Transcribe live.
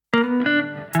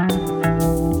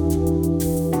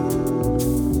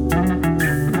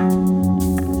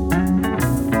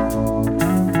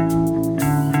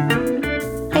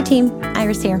team,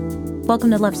 Iris here.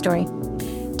 Welcome to Love Story.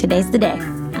 Today's the day.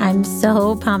 I'm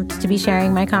so pumped to be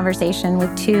sharing my conversation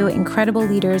with two incredible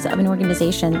leaders of an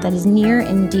organization that is near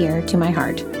and dear to my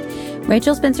heart.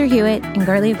 Rachel Spencer Hewitt and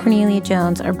Garlia Cornelia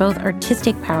Jones are both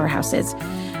artistic powerhouses.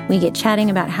 We get chatting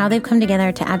about how they've come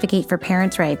together to advocate for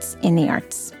parents' rights in the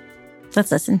arts.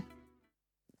 Let's listen.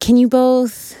 Can you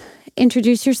both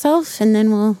introduce yourself and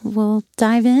then we'll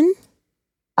dive in?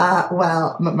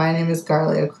 My name is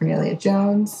Garlia Cornelia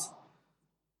Jones.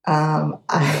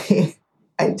 I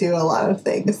do a lot of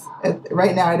things.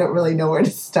 Right now, I don't really know where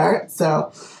to start.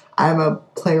 So I'm a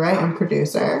playwright and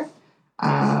producer.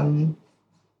 Also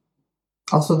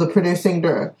the producing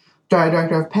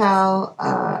director of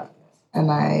PAL.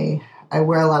 And I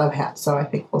wear a lot of hats. So I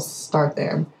think we'll start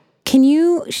there. Can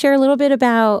you share a little bit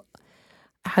about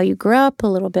how you grew up, a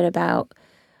little bit about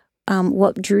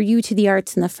what drew you to the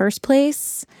arts in the first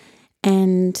place,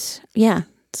 and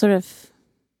sort of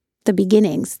the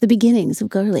beginnings of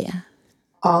Garlia?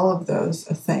 All of those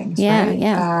things, yeah, right?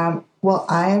 Yeah. Well,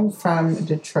 I am from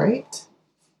Detroit,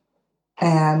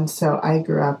 and so I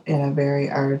grew up in a very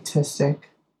artistic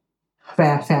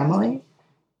family.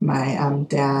 My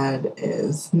dad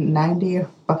is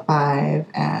 95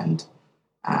 and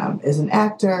is an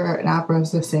actor, an opera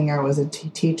singer, was a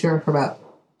teacher for about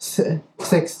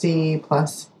 60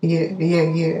 plus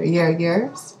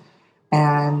years.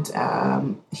 And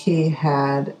he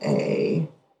had a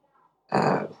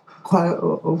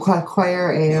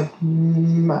choir,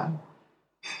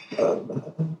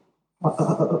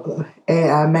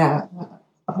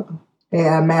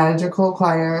 a magical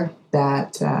choir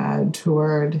that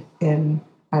toured in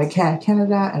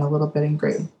Canada and a little bit in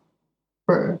Great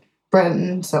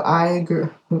Britain. So I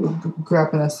grew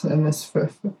up in this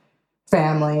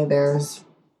family.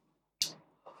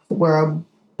 We're a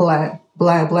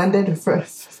blended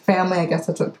family. I guess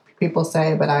that's what people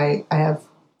say. But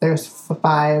there's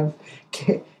 5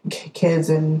 kids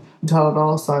in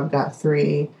total. So I've got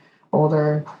 3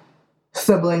 older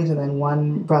siblings and then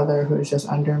 1 brother who's just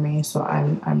under me. So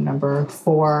I'm number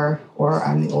 4, or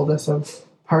I'm the oldest of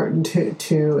part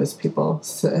two, as people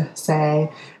say.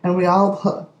 And we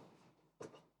all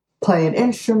play an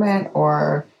instrument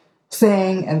or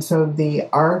sing, and so the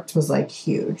art was like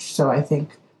huge. So I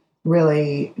think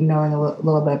really knowing a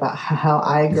little bit about how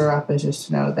I grew up is just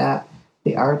to know that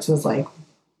the arts was like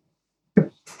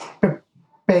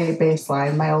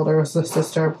baseline. My older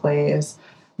sister plays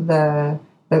the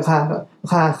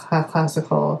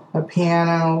classical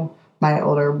piano. My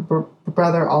older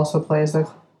brother also plays the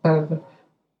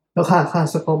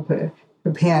classical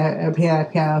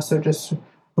piano. So just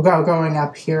growing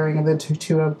up, hearing the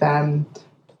two of them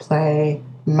play.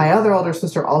 My other older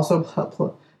sister also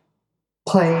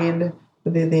played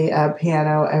the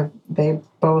piano. They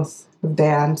both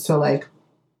danced. So like,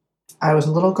 I was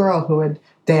a little girl who would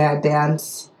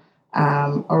dance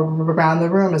around the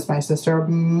room as my sister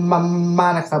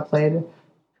Monica played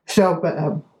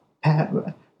Chopin on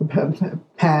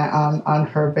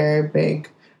her very big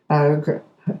her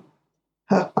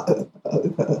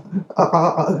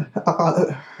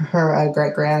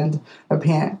great grand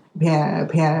piano.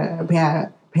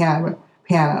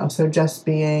 So just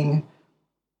being,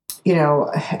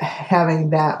 having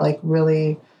that like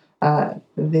really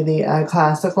the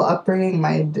classical upbringing.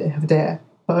 My dad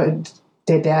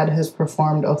has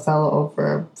performed Othello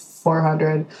over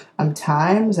 400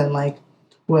 times, and like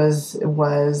was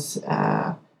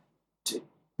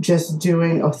just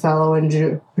doing Othello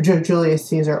and Julius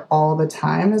Caesar all the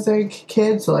time as a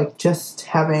kid. So like just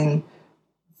having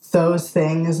those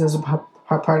things as a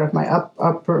part of my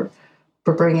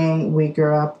upbringing. We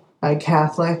grew up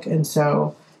Catholic, and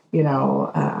so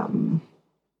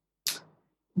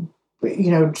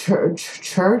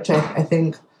church. I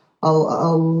think a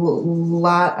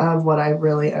lot of what I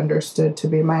really understood to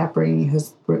be my upbringing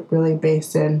has really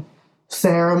based in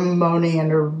ceremony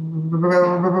and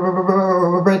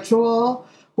ritual,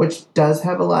 which does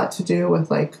have a lot to do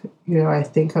with I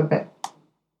think a bit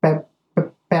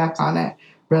back on it,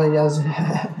 really does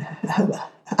have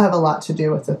a lot to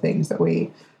do with the things that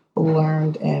we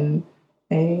learned in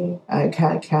a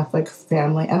Catholic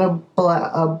family and a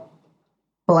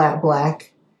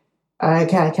black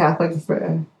Catholic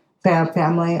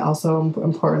family. Also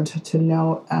important to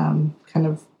note, kind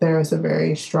of there is a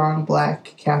very strong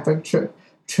Black Catholic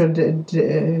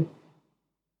tradition,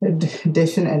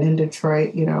 and in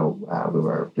Detroit, we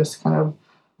were just kind of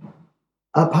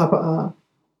a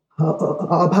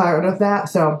part of that.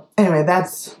 So anyway,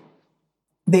 that's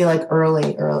the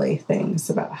early things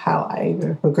about how I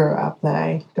grew up that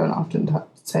I don't often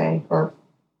say or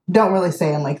don't really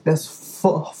say in like this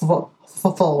full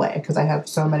way, because I have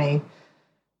so many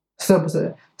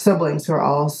siblings who are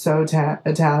all so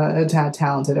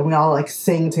talented, and we all like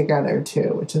sing together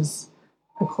too, which is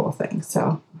a cool thing.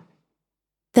 So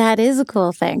that is a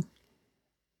cool thing.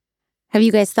 Have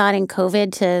you guys thought in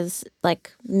COVID to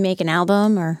like make an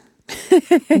album or?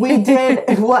 We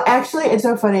did. Well, actually, it's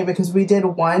so funny because we did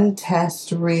one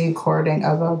test recording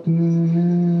of a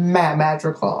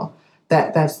madrigal.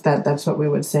 That's what we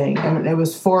would sing, and it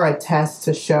was for a test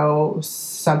to show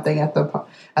something at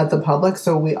the public.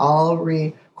 So we all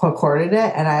recorded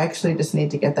it, and I actually just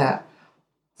need to get that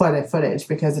footage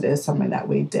because it is something that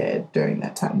we did during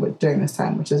this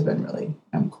time, which has been really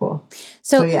cool.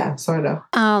 So yeah, sort of.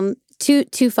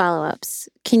 Two follow-ups.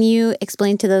 Can you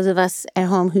explain to those of us at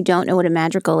home who don't know what a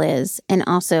madrigal is? And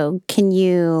also, can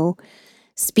you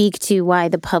speak to why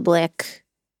the public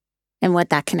and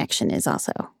what that connection is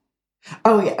also?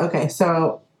 Oh, yeah. Okay.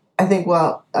 So I think,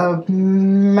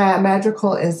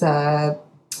 madrigal is a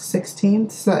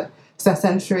 16th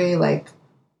century, like,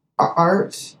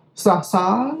 art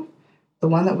song. The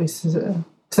one that we sing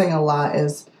a lot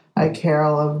is A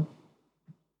Carol of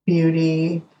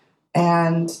Beauty.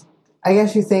 And I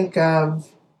guess you think of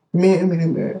music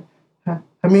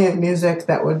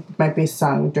that might be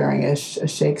sung during a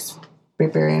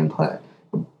Shakespearean play,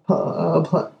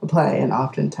 and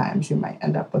oftentimes you might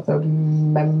end up with a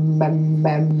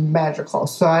madrigal.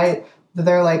 So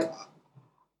they're like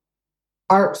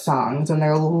art songs, and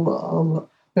there's a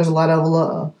lot of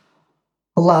love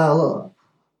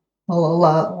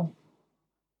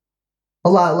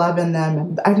in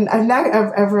them. I've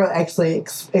never ever actually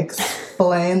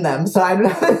explained them, so I don't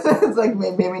know. It's like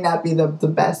maybe not be the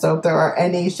best. So if there are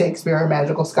any Shakespeare or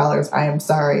magical scholars, I am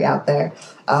sorry out there.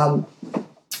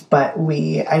 But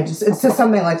it's just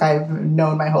something like I've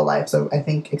known my whole life. So I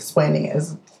think explaining it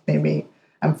is maybe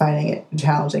I'm finding it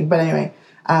challenging. But anyway,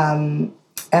 and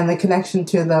the connection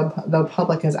to the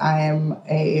public is I am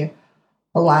a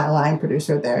line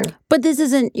producer there. But this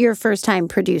isn't your first time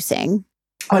producing.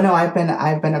 Oh no, I've been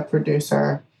a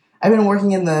producer. I've been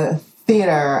working in the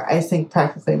theater, I think,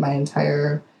 practically my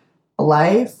entire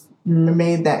life.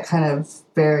 Made that kind of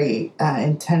very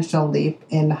intentional leap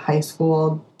in high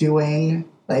school, doing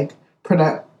like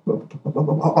production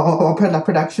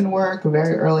work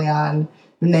very early on.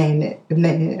 Named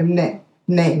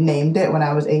it when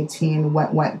I was 18.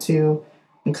 Went to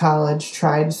college,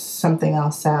 tried something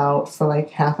else out for like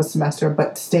half a semester,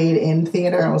 but stayed in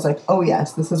theater and was like, oh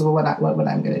yes, this is what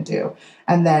I'm going to do.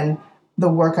 And then the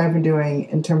work I've been doing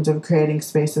in terms of creating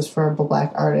spaces for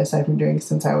Black artists, I've been doing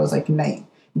since I was like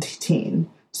 19.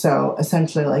 So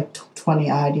essentially like 20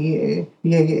 odd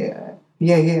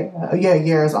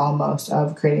years almost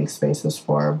of creating spaces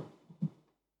for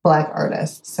Black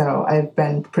artists. So I've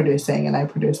been producing, and I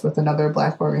produce with another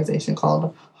Black organization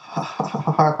called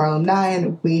Harlem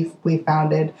 9. We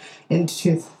founded in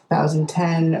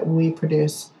 2010. We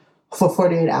produce for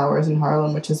 48 hours in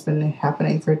Harlem, which has been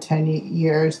happening for 10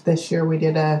 years. This year we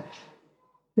did a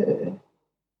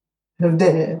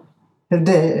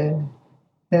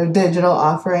digital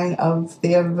offering of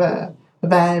the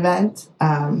event,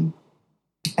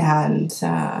 and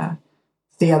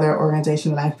the other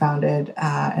organization that I founded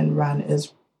and run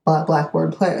is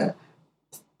Blackboard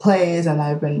Plays, and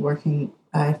I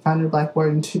founded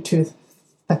Blackboard in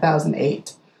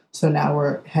 2008. So now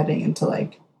we're heading into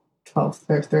like 12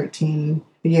 or 13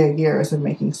 years of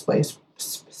making space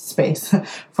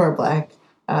for Black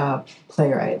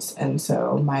playwrights. And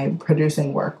so my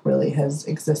producing work really has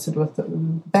existed with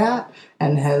that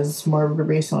and has more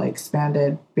recently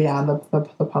expanded beyond the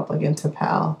public into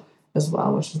PAL as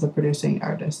well, which is the producing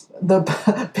artist, the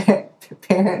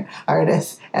Parent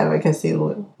Artist Advocacy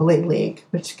League,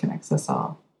 which connects us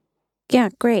all. Yeah,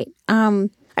 great.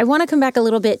 I want to come back a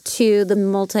little bit to the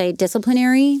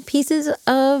multidisciplinary pieces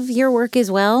of your work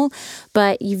as well,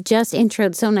 but you've just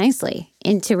introed so nicely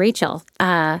into Rachel.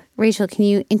 Rachel, can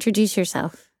you introduce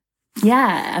yourself?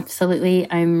 Yeah, absolutely.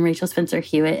 I'm Rachel Spencer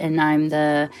Hewitt, and I'm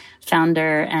the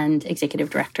founder and executive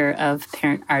director of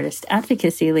Parent Artist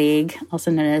Advocacy League,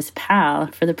 also known as PAL,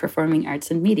 for the Performing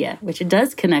Arts and Media, which it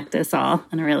does connect us all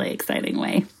in a really exciting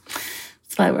way.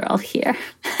 That's why we're all here.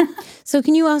 So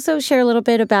can you also share a little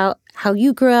bit about how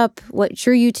you grew up, what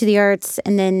drew you to the arts,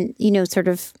 and then, sort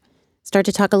of start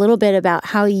to talk a little bit about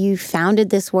how you founded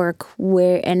this work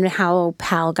and how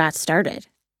PAL got started?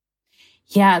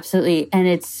 Yeah, absolutely. And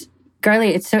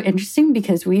Garly, it's so interesting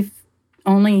because we've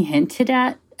only hinted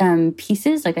at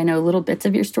pieces. Like I know little bits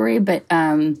of your story, but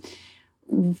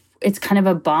it's kind of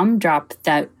a bomb drop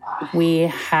that we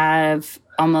have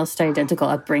almost identical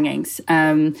upbringings.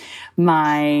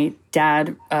 My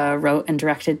dad wrote and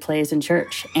directed plays in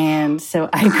church. And so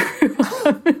I grew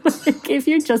up, like, if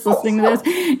you're just listening to this,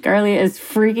 Garlia is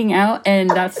freaking out. And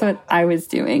that's what I was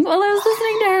doing while I was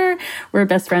listening to her. We're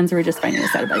best friends. We're just finding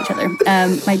this out about each other.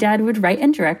 My dad would write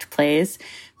and direct plays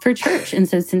for church. And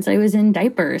so since I was in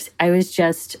diapers, I was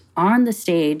just on the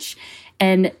stage.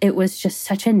 And it was just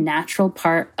such a natural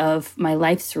part of my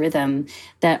life's rhythm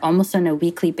that almost on a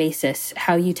weekly basis,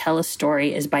 how you tell a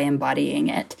story is by embodying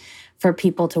it for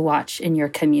people to watch in your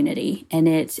community. And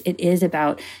it is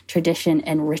about tradition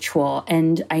and ritual.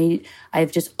 And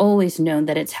I've just always known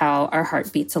that it's how our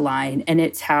heartbeats align, and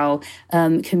it's how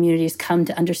communities come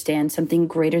to understand something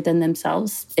greater than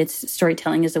themselves.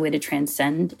 Storytelling is a way to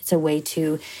transcend. It's a way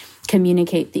to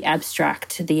communicate the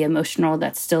abstract, the emotional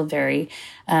that's still very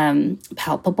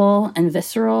palpable and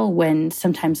visceral. When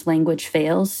sometimes language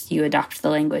fails, you adopt the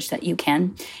language that you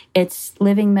can. It's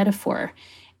living metaphor.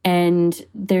 And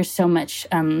there's so much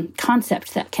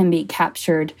concept that can be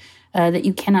captured that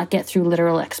you cannot get through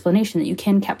literal explanation, that you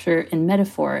can capture in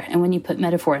metaphor. And when you put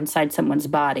metaphor inside someone's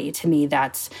body, to me,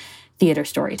 that's theater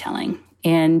storytelling.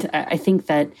 And I think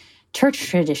that church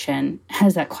tradition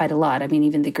has that quite a lot. I mean,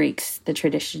 even the Greeks, the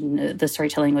tradition, the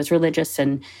storytelling was religious,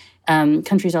 and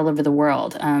countries all over the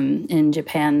world. In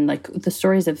Japan, like the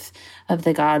stories of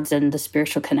the gods and the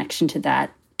spiritual connection to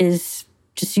that is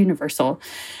just universal.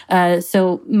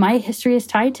 So my history is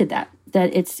tied to that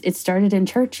it started in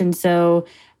church. And so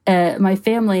my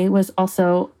family was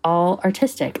also all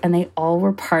artistic, and they all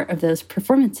were part of those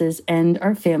performances. And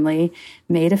our family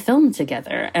made a film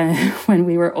together when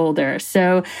we were older.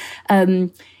 So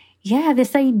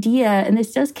this idea, and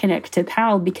this does connect to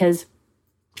PAL, because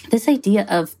this idea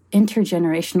of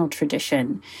intergenerational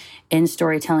tradition in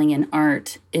storytelling and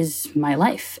art is my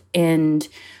life. And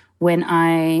when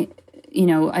I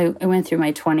went through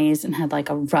my 20s and had like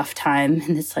a rough time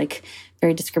in this like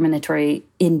very discriminatory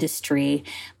industry,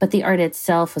 but the art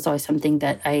itself was always something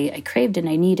that I craved and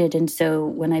I needed. And so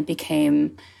when I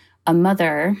became a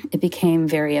mother, it became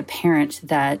very apparent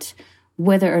that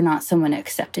whether or not someone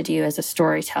accepted you as a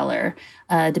storyteller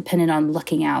depended on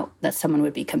looking out that someone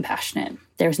would be compassionate.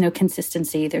 There was no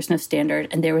consistency, there's no standard,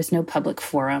 and there was no public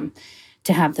forum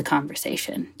to have the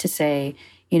conversation, to say,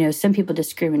 some people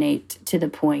discriminate to the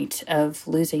point of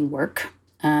losing work,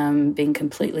 being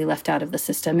completely left out of the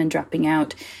system and dropping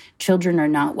out. Children are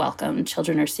not welcome.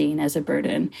 Children are seen as a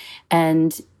burden.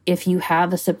 And if you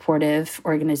have a supportive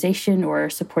organization or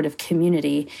a supportive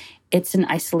community, it's an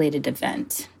isolated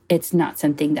event. It's not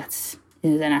something that's the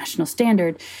national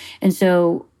standard. And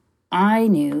so I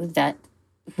knew that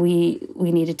we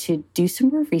needed to do some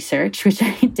more research, which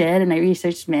I did, and I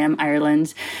researched MAM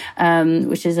Ireland,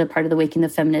 which is a part of the Waking the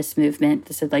Feminist movement.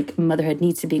 This is like motherhood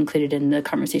needs to be included in the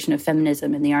conversation of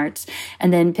feminism in the arts.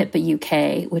 And then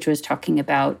PIPA UK, which was talking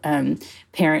about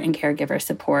parent and caregiver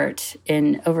support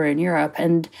over in Europe.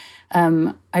 And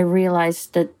I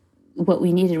realized that what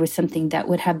we needed was something that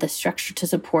would have the structure to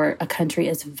support a country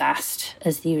as vast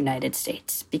as the United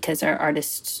States, because our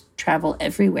artists travel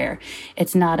everywhere.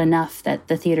 It's not enough that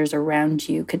the theaters around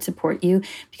you could support you,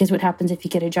 because what happens if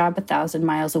you get a job 1,000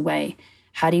 miles away?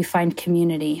 How do you find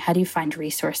community? How do you find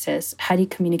resources? How do you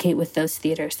communicate with those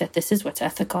theaters that this is what's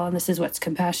ethical and this is what's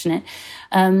compassionate?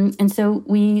 And so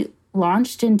we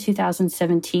launched in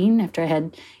 2017 after I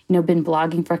had been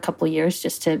blogging for a couple of years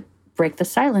just to break the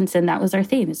silence. And that was our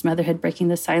theme, is motherhood breaking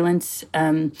the silence.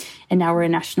 And now we're a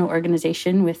national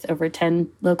organization with over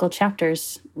 10 local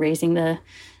chapters, raising the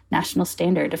national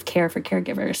standard of care for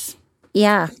caregivers.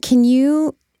 Yeah. Can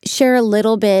you share a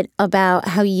little bit about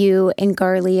how you and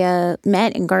Garlia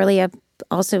met? And Garlia,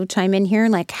 also chime in here.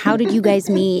 Like, how did you guys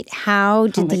meet? How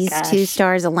did these two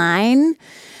stars align?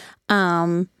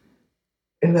 It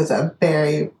was a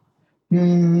very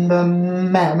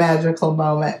magical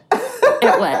moment.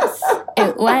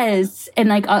 It was. And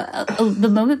like the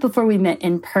moment before we met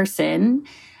in person,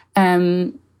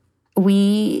 it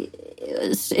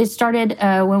started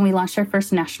when we launched our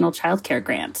first national childcare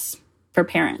grants for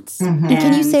parents. Mm-hmm. And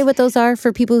can you say what those are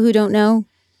for people who don't know?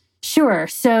 Sure.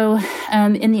 So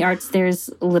in the arts, there's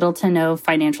little to no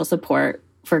financial support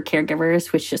for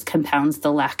caregivers, which just compounds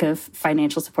the lack of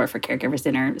financial support for caregivers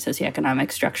in our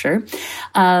socioeconomic structure.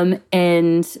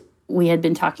 And we had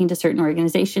been talking to certain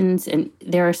organizations, and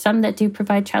there are some that do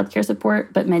provide childcare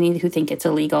support, but many who think it's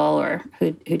illegal or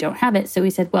who don't have it. So we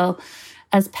said, well,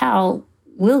 as PAL,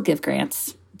 we'll give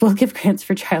grants we'll give grants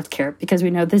for childcare because we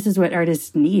know this is what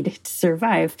artists need to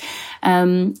survive.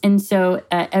 And so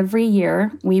every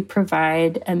year we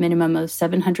provide a minimum of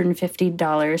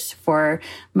 $750 for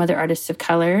mother artists of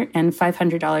color and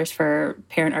 $500 for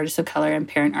parent artists of color and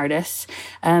parent artists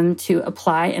to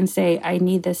apply and say, I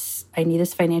need this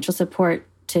financial support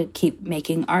to keep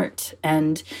making art.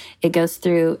 And it goes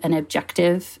through an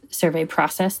objective survey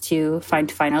process to find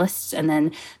finalists. And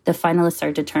then the finalists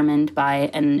are determined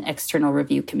by an external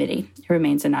review committee who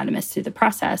remains anonymous through the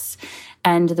process.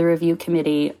 And the review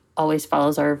committee always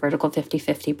follows our vertical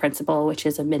 50-50 principle, which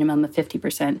is a minimum of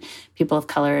 50% people of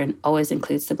color and always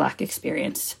includes the Black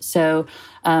experience. So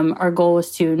our goal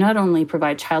was to not only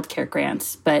provide childcare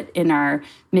grants, but in our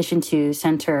mission to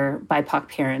center BIPOC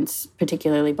parents,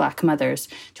 particularly Black mothers,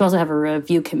 to also have a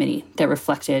review committee that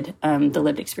reflected the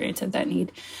lived experience of that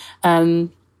need.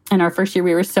 And our first year,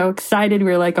 we were so excited.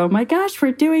 We were like, oh my gosh,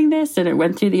 we're doing this. And it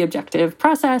went through the objective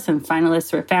process and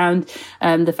finalists were found.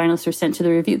 The finalists were sent to the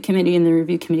review committee and the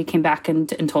review committee came back and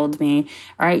told me,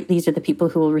 all right, these are the people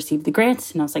who will receive the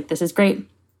grants. And I was like, this is great.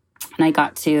 And I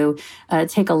got to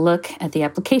take a look at the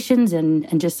applications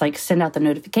and just like send out the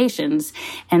notifications.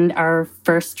 And our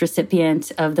first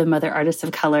recipient of the Mother Artists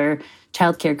of Color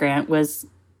childcare grant was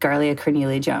Garlia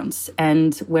Cornelia Jones.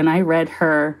 And when I read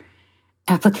her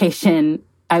application,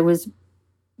 I was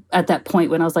at that point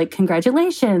when I was like,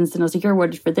 congratulations. And I was like, you're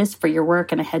awarded for this, for your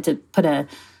work. And I had to put a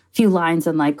few lines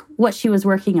on like what she was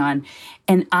working on.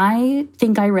 And I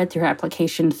think I read through her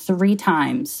application 3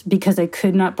 times because I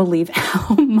could not believe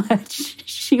how much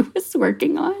she was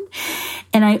working on.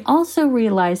 And I also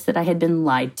realized that I had been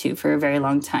lied to for a very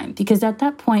long time because at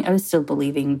that point I was still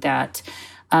believing that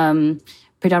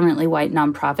predominantly white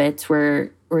nonprofits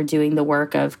were doing the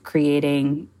work of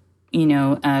creating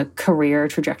career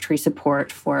trajectory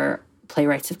support for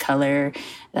playwrights of color.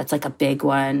 That's like a big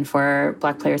one for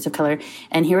Black players of color.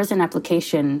 And here was an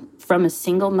application from a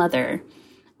single mother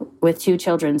with 2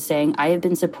 children saying, I have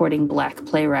been supporting Black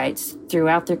playwrights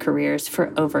throughout their careers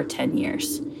for over 10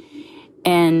 years.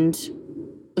 And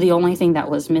the only thing that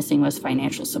was missing was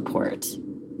financial support.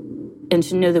 And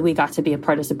to know that we got to be a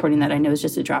part of supporting that, I know is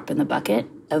just a drop in the bucket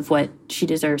of what she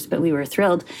deserves, but we were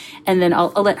thrilled. And then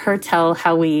I'll let her tell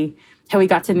how we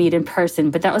got to meet in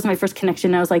person. But that was my first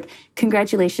connection. I was like,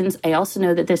 congratulations. I also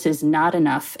know that this is not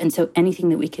enough. And so anything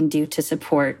that we can do to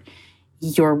support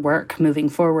your work moving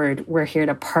forward, we're here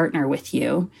to partner with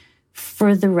you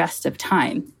for the rest of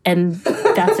time. And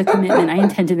that's a commitment I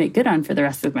intend to make good on for the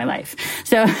rest of my life.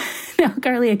 So now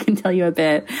Garlia can tell you a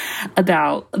bit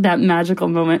about that magical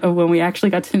moment of when we actually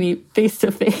got to meet face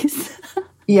to face.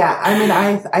 Yeah, I mean,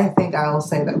 I think I will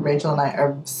say that Rachel and I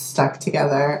are stuck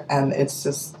together, and it's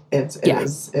just it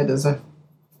is a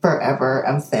forever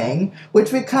thing.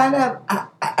 Which we kind of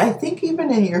I think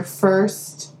even in your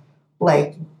first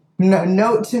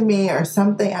note to me or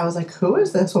something, I was like, who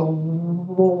is this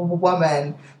woman?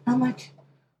 And I'm like,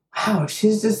 wow,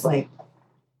 she's just like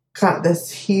got this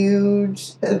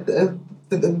huge.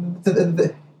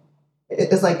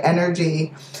 It's like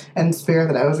energy and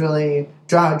spirit that I was really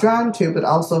drawn to, but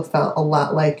also felt a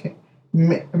lot like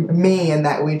me in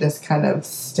that we just kind of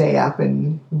stay up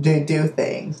and do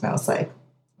things. And I was like,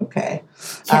 okay.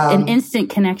 An instant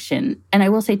connection. And I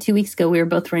will say 2 weeks ago, we were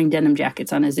both wearing denim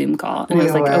jackets on a Zoom call. And I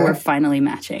was like, oh, we're finally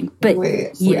matching. But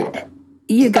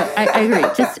you go. I agree.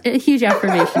 Just a huge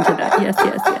affirmation to that. Yes.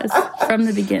 From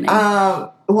the beginning.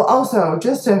 Well, also,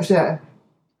 just to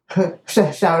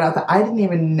shout out that I didn't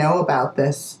even know about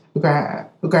this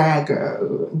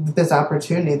this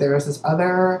opportunity. There was this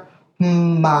other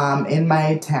mom in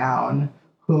my town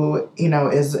who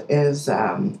is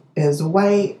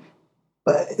white,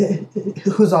 but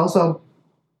who's also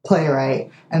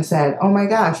playwright, and said, "Oh my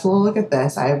gosh, well, look at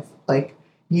this!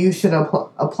 You should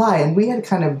apply." And we had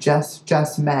kind of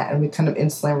just met, and we kind of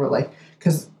instantly were like,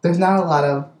 because there's not a lot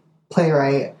of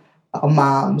playwright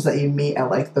moms that you meet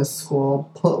at the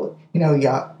school,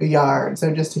 yard.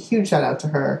 So just a huge shout out to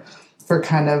her for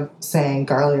kind of saying,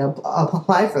 Garlia,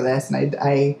 apply for this. And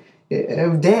I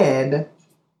did.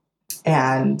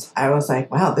 And I was like,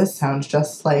 wow, this sounds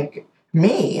just like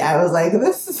me. I was like,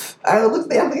 I looked at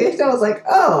the application. I was like,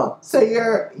 oh, so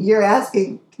you're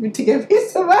asking to give me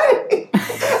some money.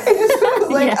 I just was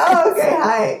like, yes. Oh, okay.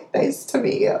 Hi. Nice to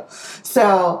meet you.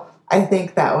 So I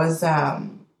think that was,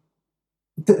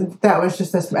 that was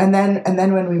just this, and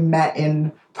then when we met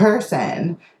in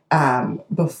person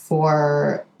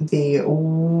before the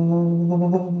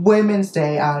Women's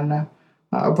Day on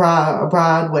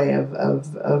Broadway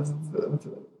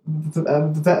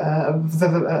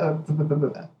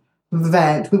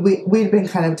event, we'd been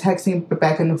kind of texting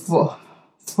back and forth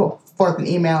and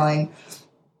emailing,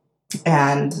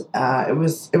 And it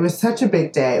was such a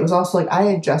big day. It was also like I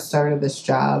had just started this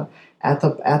job at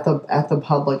the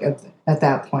public at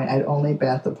that point. I'd only been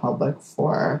at the public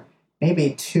for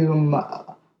maybe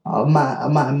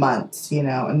months, you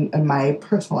know, and my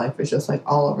personal life was just like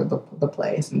all over the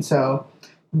place. And so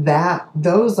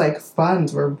those like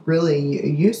funds were really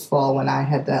useful when I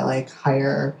had to like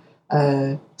hire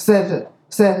a sitter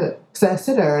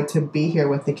to be here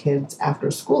with the kids after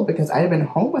school because I had been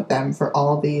home with them for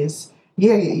all these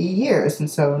years. And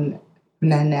so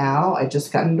now I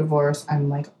just gotten divorced. I'm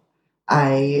like,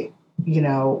 I, you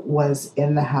know, was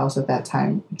in the house at that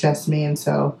time, just me. And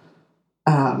so,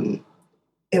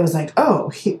 it was like,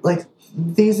 oh, like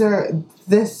these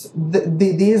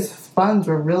funds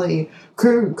were really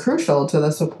crucial to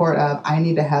the support of I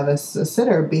need to have a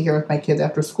sitter be here with my kids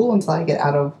after school until I get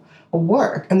out of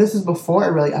work. And this is before I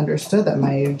really understood that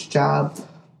my job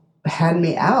had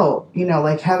me out, you know,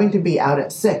 like having to be out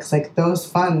at 6, like those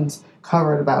funds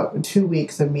covered about 2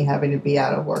 weeks of me having to be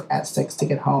out of work at 6 to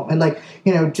get home. And like,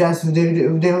 you know, just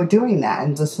doing that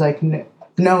and just like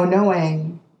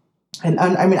knowing. And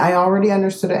I mean, I already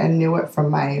understood it and knew it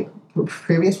from my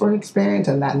previous work experience,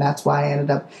 and that's why I ended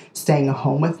up staying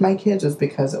home with my kids, was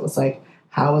because it was like,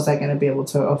 how was I going to be able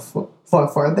to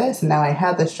afford this? And now I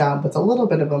had this job with a little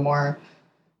bit of a more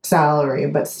salary,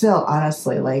 but still,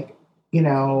 honestly, like, you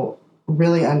know,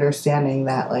 really understanding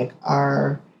that like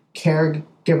our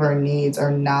caregiver needs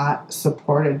are not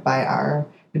supported by our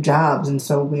jobs, and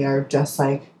so we are just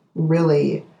like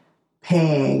really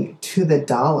paying to the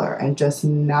dollar and just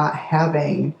not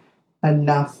having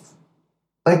enough.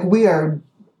 Like we are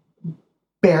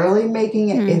barely making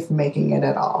it, if making it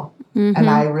at all. And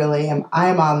I really am.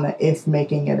 I'm on the if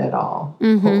making it at all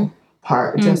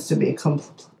part, just to be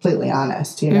completely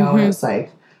honest. You know, and it's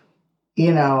like,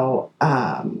 you know,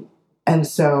 and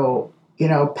so, you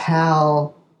know,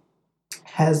 Pal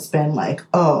has been like,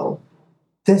 oh,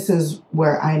 this is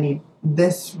where I need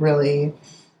this really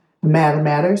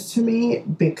matters to me,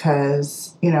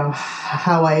 because, you know,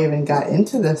 how I even got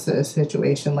into this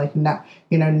situation, like I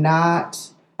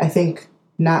think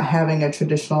not having a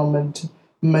traditional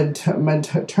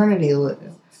maternity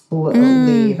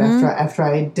leave after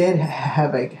I did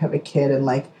have a kid, and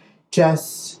like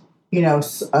just, you know,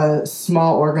 a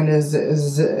small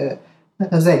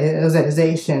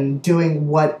organization doing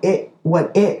what it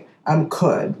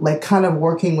could, like kind of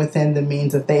working within the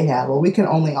means that they have. Well, we can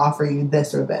only offer you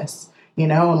this or this, you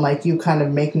know, and like you kind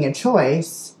of making a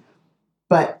choice,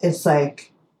 but it's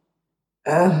like,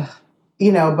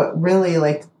 you know, but really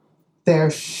like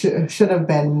there should have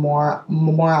been more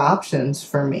options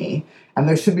for me, and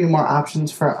there should be more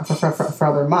options for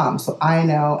other moms. So I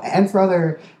know, and for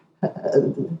other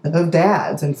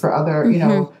dads, and for other, you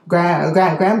know,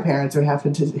 grandparents who have to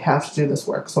do this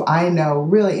work. So I know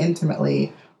really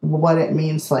intimately what it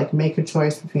means to like make a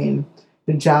choice between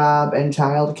the job and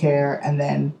childcare, and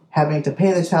then having to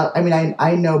pay the child. I mean,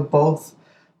 I know both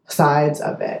sides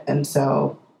of it, and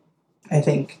so I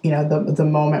think, you know, the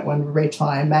moment when Rachel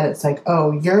and I met, it's like,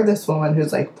 oh, you're this woman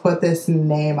who's like put this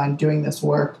name on doing this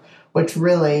work, which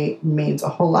really means a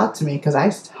whole lot to me, because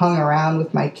I hung around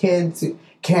with my kids,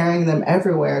 carrying them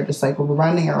everywhere, just like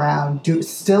running around,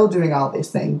 still doing all these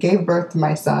things. Gave birth to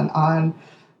my son on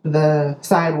the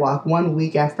sidewalk 1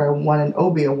 week after I won an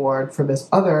Obie Award for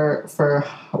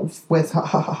with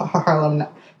Harlem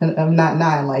Not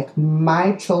Nine. Like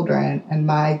my children and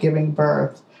my giving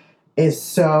birth is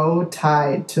so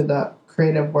tied to the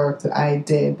creative work that I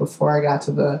did before I got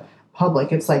to the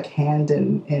public. It's like hand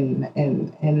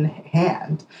in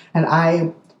hand, and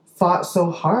I fought so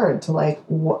hard to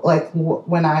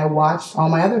when I watched all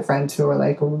my other friends who were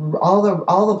like all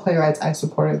the playwrights I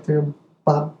supported through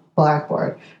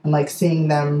Blackboard, and like seeing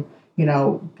them, you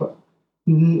know,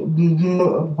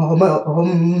 move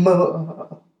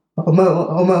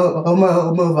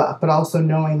up, but also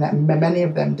knowing that many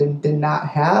of them did not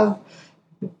have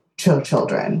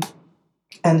children,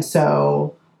 and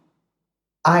so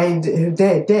I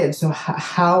did. So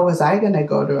how was I going to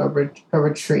go to a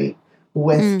retreat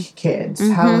with kids?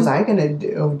 How was I going to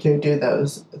do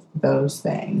those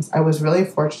things? I was really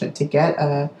fortunate to get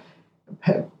a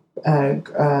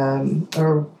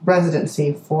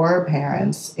residency for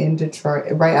parents in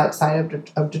Detroit, right outside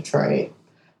of Detroit,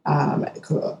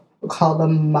 called the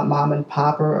Mom and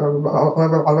Pop, or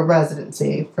a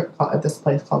residency at this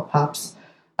place called Pop's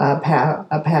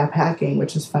Packing,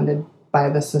 which is funded by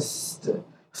the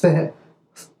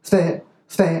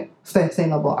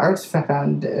Sustainable Arts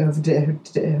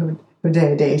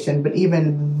Foundation. But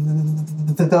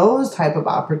even those type of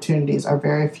opportunities are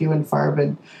very few and far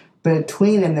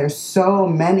between, and there's so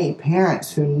many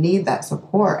parents who need that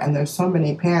support, and there's so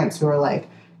many parents who are like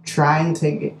trying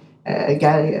to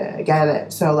get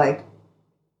it. So like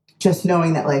just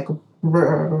knowing that like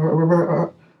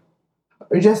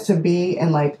just to be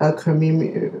in like a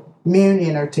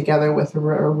communion or together with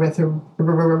Rachel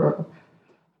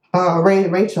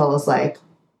is like,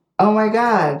 oh my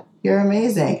God, you're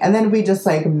amazing. And then we just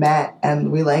like met,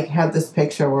 and we like had this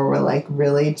picture where we're like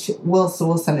really, we'll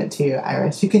send it to you,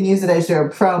 Iris. You can use it as your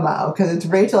promo, because it's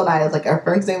Rachel and I, it's like our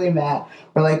first day we met.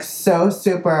 We're like so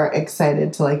super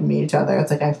excited to like meet each other.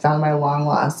 It's like I found my long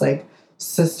lost like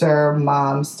sister,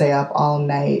 mom, stay up all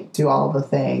night, do all the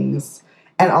things.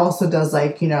 And also does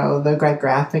like, you know, the great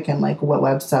graphic and like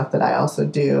web stuff that I also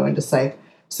do. And just like,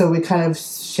 so we kind of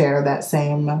share that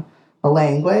same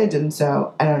language. And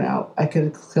so I don't know, I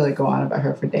could clearly go on about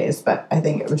her for days, but I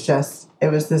think it was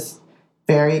this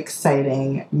very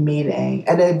exciting meeting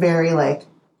at a very like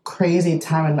crazy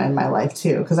time in my life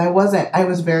too. Because I was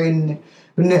very new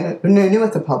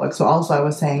with the public. So also I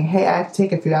was saying, hey, I have to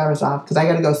take a few hours off because I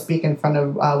got to go speak in front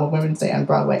of Women's Day on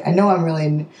Broadway. I know I'm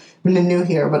really new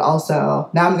here, but also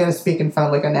now I'm going to speak in front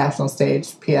of like a national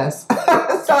stage. P.S. So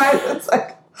I was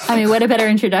like, I mean, what a better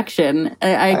introduction.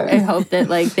 I hope that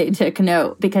like they took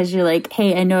note, because you're like,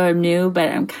 hey, I know I'm new, but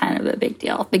I'm kind of a big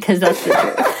deal, because that's the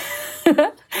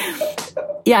truth.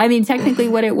 Yeah, I mean, technically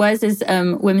what it was is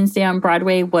Women's Day on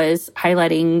Broadway was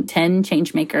highlighting 10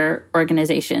 changemaker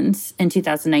organizations in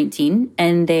 2019.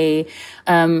 And they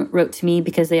wrote to me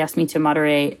because they asked me to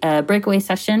moderate a breakaway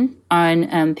session on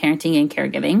parenting and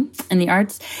caregiving in the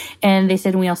arts. And they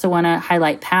said, we also want to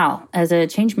highlight PAL as a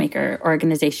changemaker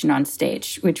organization on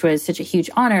stage, which was such a huge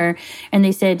honor. And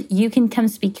they said, you can come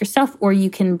speak yourself, or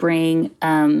you can bring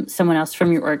someone else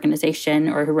from your organization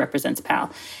or who represents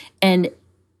PAL. And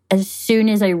as soon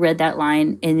as I read that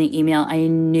line in the email, I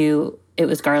knew it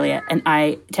was Garlia. And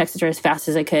I texted her as fast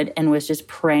as I could and was just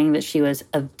praying that she was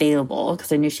available,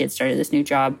 because I knew she had started this new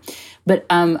job. But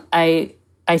I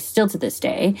still, to this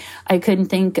day, I couldn't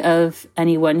think of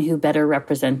anyone who better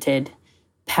represented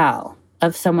PAL,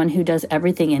 of someone who does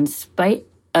everything in spite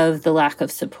of the lack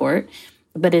of support,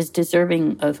 but is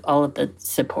deserving of all of the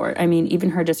support. I mean,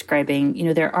 even her describing, you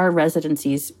know, there are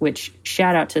residencies, which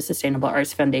shout out to Sustainable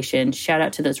Arts Foundation, shout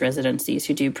out to those residencies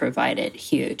who do provide it,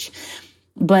 huge.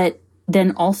 But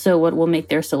then also what will make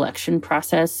their selection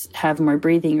process have more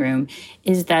breathing room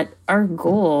is that our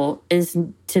goal is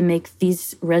to make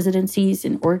these residencies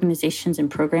and organizations and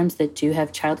programs that do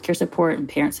have childcare support and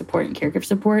parent support and caregiver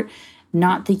support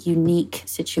not the unique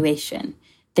situation.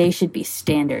 They should be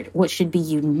standard. What should be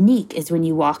unique is when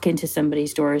you walk into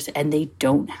somebody's doors and they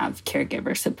don't have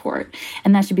caregiver support.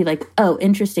 And that should be like, oh,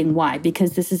 interesting. Why?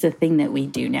 Because this is a thing that we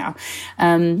do now.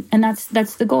 And that's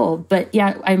the goal. But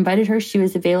yeah, I invited her. She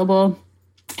was available.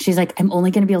 She's like, I'm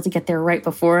only going to be able to get there right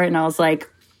before. And I was like,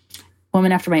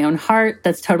 woman after my own heart.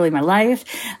 That's totally my life.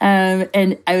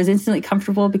 And I was instantly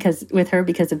comfortable with her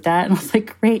because of that. And I was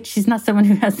like, great. She's not someone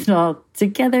who has it all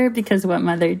together, because what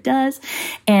mother does.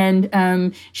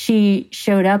 And she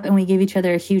showed up and we gave each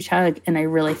other a huge hug. And I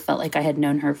really felt like I had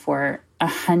known her for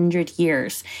 100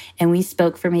 years. And we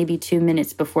spoke for maybe 2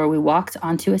 minutes before we walked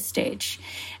onto a stage.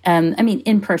 I mean,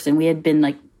 in person, we had been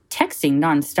like texting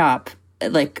nonstop,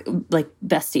 like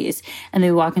besties. And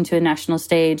they walk into a national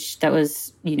stage that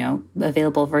was, you know,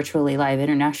 available virtually live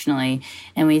internationally.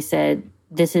 And we said,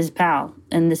 this is PAL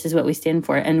and this is what we stand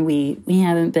for. And we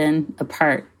haven't been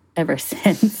apart ever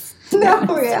since. No,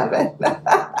 we haven't.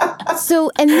 So,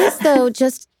 and this though,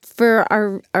 just for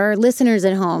our listeners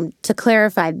at home to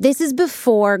clarify, this is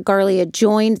before Garlia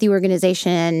joined the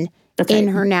organization in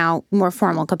her now more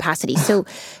formal capacity. So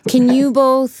can you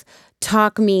both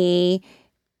talk me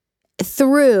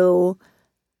through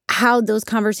how those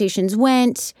conversations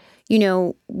went, you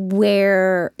know,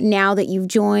 where now that you've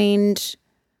joined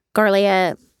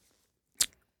Garlia,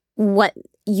 what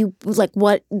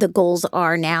the goals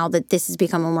are now that this has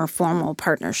become a more formal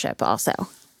partnership also?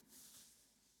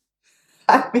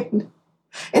 I mean,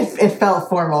 it felt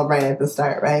formal right at the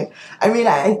start, right? I mean,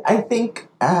 I think,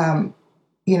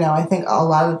 you know, I think a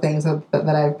lot of the things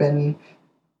that I've been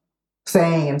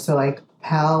saying, and so like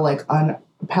PAL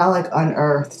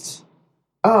unearthed,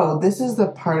 oh, this is the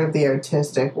part of the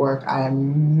artistic work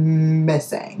I'm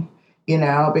missing, you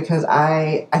know, because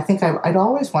I think I'd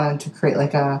always wanted to create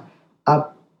like a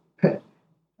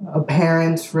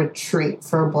parents' retreat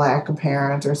for Black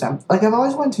parents or something. Like I've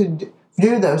always wanted to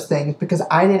do those things because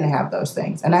I didn't have those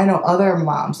things. And I know other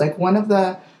moms, like one of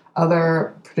the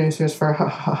other producers for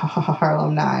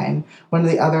Harlem 9. One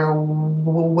of the other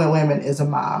women is a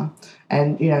mom.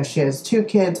 And, she has 2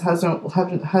 kids,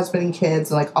 husband and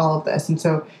kids, like all of this. And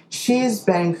so she's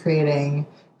been creating,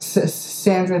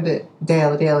 Sandra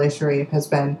Daly Sharif has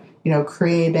been,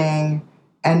 creating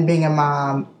and being a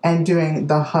mom and doing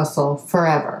the hustle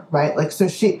forever, right? Like, so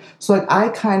I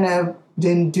kind of,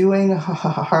 in doing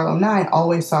Harlem 9,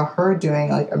 always saw her doing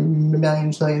like a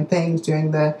million trillion things,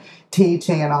 doing the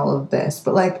teaching and all of this.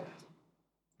 But like,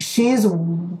 she's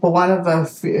one of a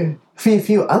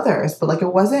few others, but like,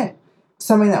 it wasn't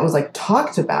something that was like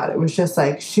talked about. It was just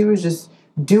like, she was just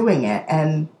doing it.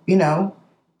 And,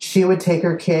 she would take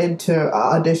her kid to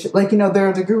audition. Like, there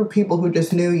was a group of people who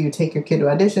just knew you take your kid to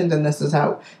auditions, and this is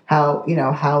how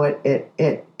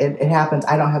it happens.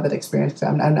 I don't have that experience because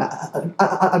I'm not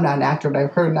an actor, but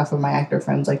I've heard enough of my actor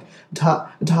friends like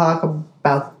talk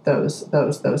about those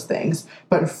things.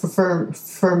 But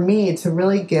for me to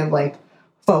really give like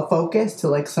focus to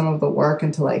like some of the work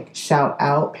and to like shout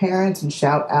out parents and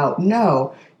shout out,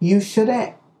 no, you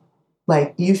shouldn't.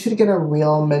 Like, you should get a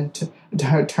real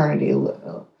maternity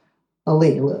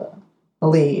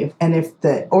leave. And if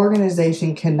the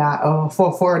organization cannot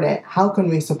afford it, how can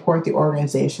we support the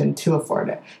organization to afford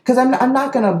it? Because I'm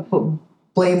not going to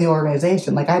blame the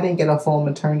organization. Like, I didn't get a full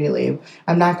maternity leave.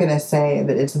 I'm not going to say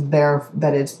that it's their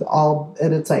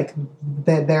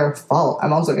fault.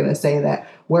 I'm also going to say that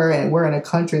we're in a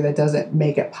country that doesn't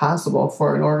make it possible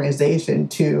for an organization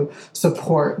to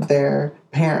support their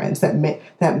parents, that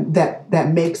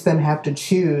makes them have to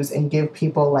choose and give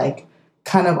people like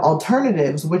kind of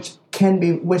alternatives, which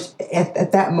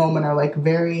at that moment are like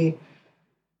very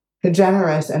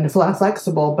generous and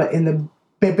flexible, but in the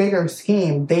bigger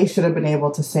scheme, they should have been able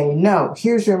to say, no,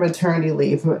 here's your maternity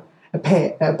leave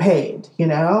paid,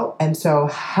 And so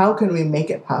how can we make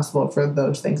it possible for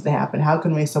those things to happen? How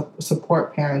can we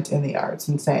support parents in the arts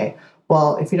and say,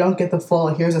 well, if you don't get the full,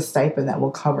 here's a stipend that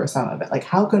will cover some of it. Like,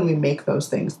 how can we make those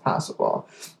things possible?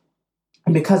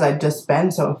 And because I've just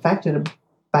been so affected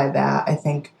by that, I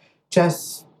think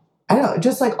just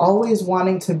like always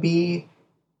wanting to be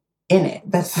in it.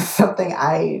 That's something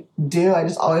I do. I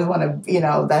just always want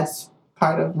to, that's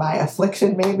part of my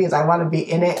affliction maybe, is I want to be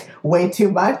in it way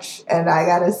too much. And I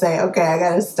got to say, okay, I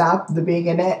got to stop the being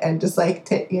in it and just like,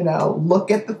 look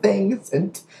at the things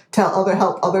and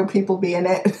help other people be in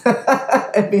it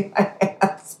and be my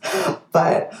hands.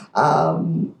 But,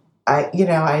 I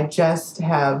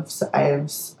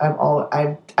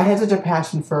had such a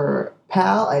passion for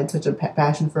Pal. I had such a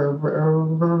passion for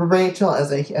Rachel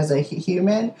as a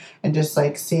human, and just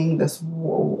like seeing this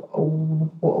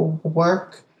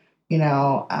work.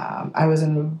 I was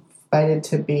invited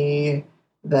to be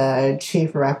the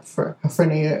chief rep for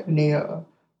New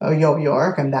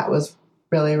York, and that was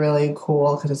really, really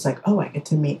cool because it's like, oh, I get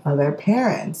to meet other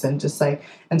parents and just like,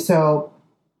 and so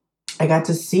I got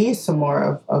to see some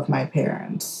more of my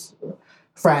parents'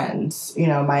 friends,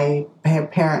 my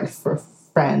parent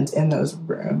friends in those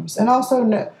rooms. And also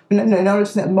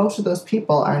noticing that most of those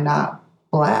people are not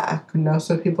Black. Most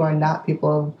of those people are not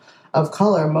people of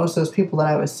color. Most of those people that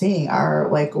I was seeing are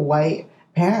like white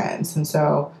parents. And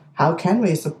so how can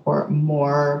we support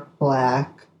more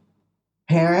Black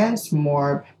parents,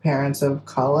 more parents of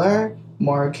color,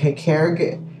 more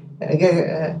caregivers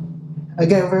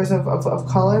of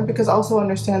color, because also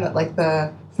understand that like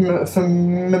the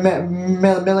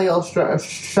familial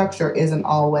structure isn't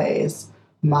always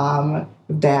mom,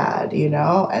 dad,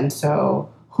 and so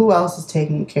who else is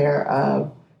taking care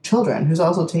of children? Who's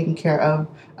also taking care of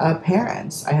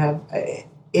parents? I have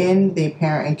in the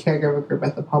parent and caregiver group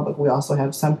at the Public, we also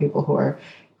have some people who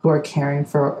are caring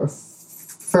for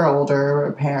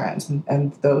older parents,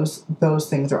 and those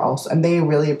things are also, and they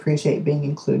really appreciate being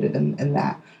included in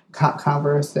that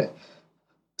conversation.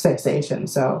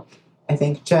 So I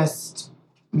think just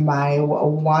my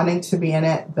wanting to be in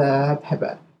it,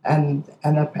 and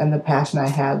the passion I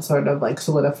had sort of like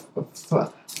solidified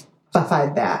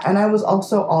that. And I was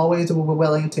also always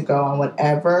willing to go on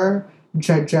whatever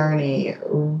journey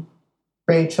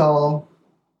Rachel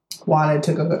wanted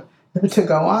to go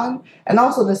on, and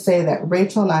also to say that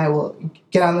Rachel and I will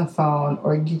get on the phone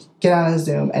or get on a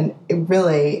Zoom, and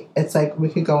it's like we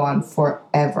could go on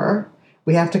forever.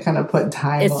 We have to kind of put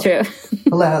time. It's true.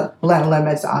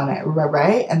 limits on it,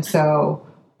 right? And so,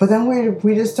 but then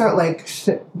we just start like,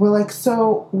 we're like,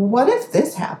 so what if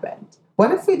this happened?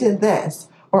 What if we did this?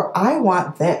 Or I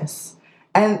want this.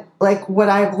 And like what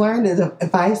I've learned is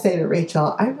if I say to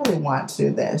Rachel, I really want to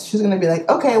do this, she's going to be like,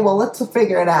 okay, well, let's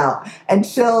figure it out. And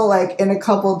she'll like in a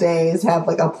couple days have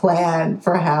like a plan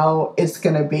for how it's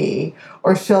going to be.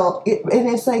 Or and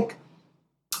it's like,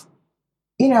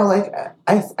 like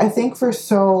I think for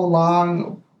so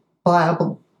long,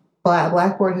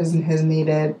 Blackboard has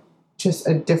needed just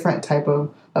a different type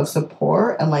of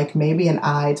support and like maybe an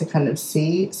eye to kind of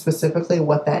see specifically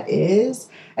what that is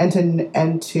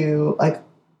and to like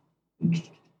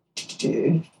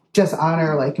just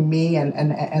honor like me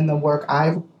and the work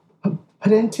I've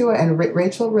put into it. And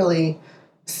Rachel really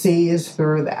sees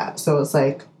through that. So it's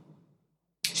like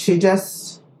she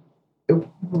just,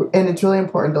 and it's really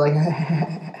important to like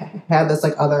have this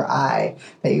like other eye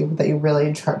that you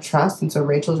really trust. And so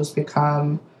Rachel just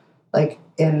become like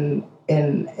in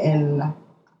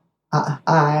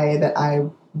eye that I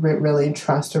really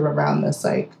trust around this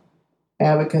like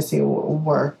advocacy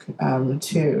work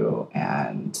too.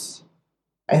 And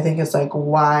I think it's like,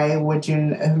 why would you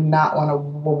not want to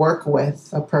work with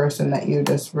a person that you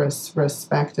just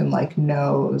respect and like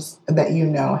knows that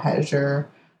has your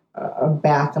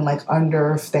back and like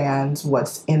understands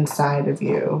what's inside of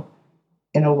you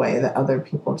in a way that other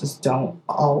people just don't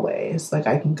always. Like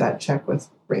I can gut check with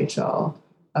Rachel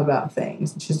about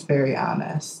things. She's very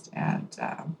honest, and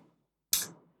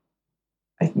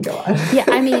I can go on. Yeah,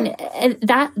 I mean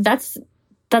that's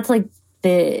like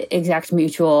the exact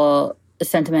mutual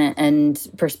sentiment and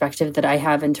perspective that I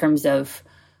have in terms of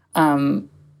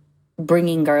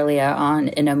bringing Garlia on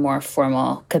in a more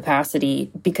formal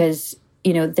capacity, because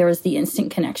there was the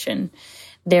instant connection.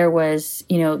 There was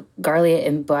Garlia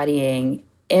embodying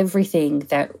everything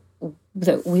that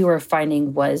we were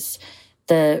finding was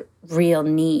the real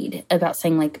need, about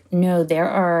saying like, no, there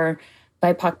are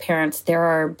BIPOC parents, there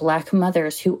are Black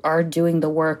mothers who are doing the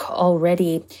work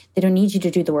already. They don't need you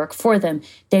to do the work for them.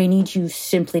 They need you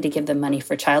simply to give them money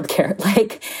for childcare.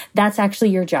 Like, that's actually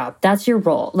your job. That's your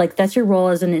role. Like, that's your role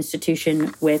as an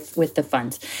institution with the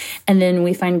funds. And then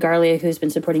we find Garlia, who's been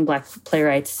supporting Black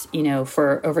playwrights,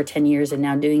 for over 10 years and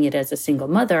now doing it as a single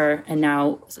mother, and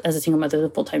now as a single mother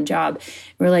with a full-time job.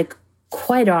 We're like,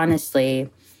 quite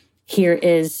honestly, here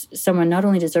is someone not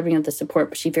only deserving of the support,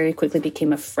 but she very quickly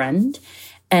became a friend.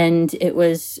 And it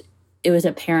was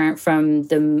apparent from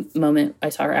the moment I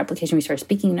saw her application, we started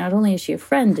speaking, not only is she a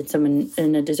friend and someone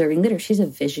and a deserving leader, she's a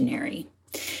visionary,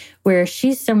 where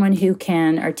she's someone who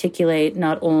can articulate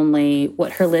not only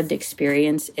what her lived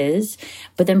experience is,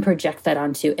 but then project that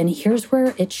onto, and here's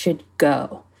where it should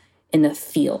go in the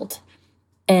field.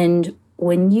 And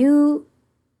when you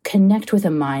connect with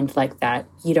a mind like that,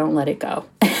 you don't let it go.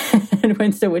 And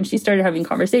when she started having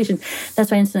conversations,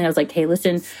 that's why instantly I was like, hey,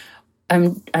 listen,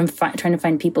 I'm trying to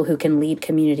find people who can lead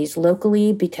communities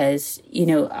locally, because,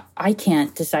 I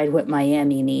can't decide what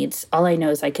Miami needs. All I know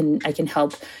is I can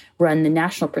help run the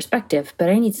national perspective, but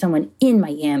I need someone in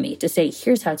Miami to say,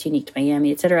 here's how it's unique to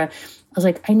Miami, et cetera. I was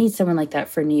like, I need someone like that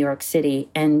for New York City.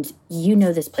 And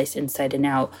this place inside and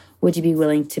out. Would you be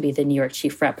willing to be the New York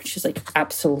chief rep? And she's like,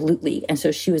 absolutely. And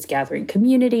so she was gathering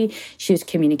community. She was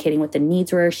communicating what the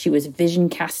needs were. She was vision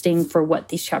casting for what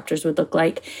these chapters would look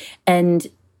like. And,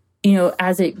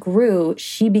 as it grew,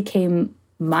 she became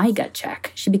my gut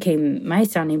check. She became my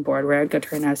sounding board, where I'd go to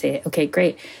her and I would say, okay,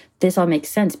 great. This all makes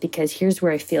sense, because here's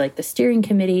where I feel like the steering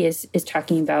committee is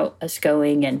talking about us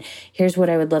going. And here's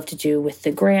what I would love to do with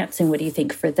the grants. And what do you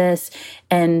think for this?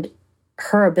 And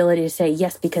her ability to say,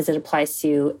 yes, because it applies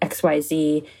to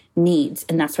XYZ needs,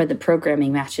 and that's why the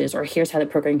programming matches, or here's how the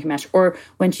programming can match. Or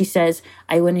when she says,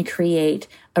 I want to create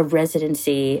a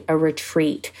residency, a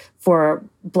retreat for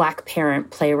Black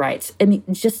parent playwrights. I mean,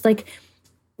 just like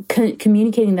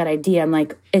communicating that idea, I'm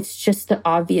like, it's just the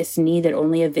obvious need that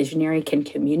only a visionary can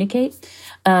communicate.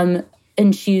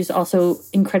 And she's also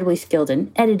incredibly skilled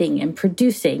in editing and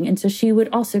producing. And so she would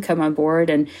also come on board,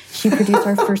 and she produced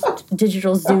our first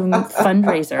digital Zoom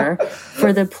fundraiser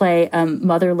for the play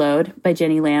Motherload by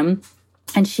Jenny Lamb.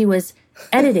 And she was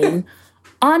editing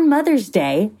on Mother's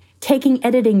Day, taking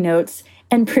editing notes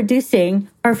and producing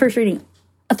our first reading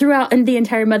throughout and the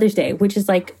entire Mother's Day, which is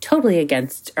like totally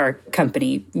against our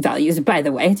company values, by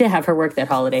the way, to have her work that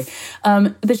holiday.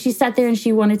 But she sat there and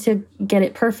she wanted to get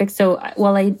it perfect. So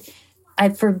while I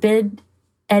forbid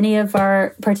any of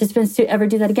our participants to ever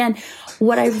do that again,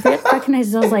 what I recognized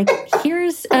is I was like,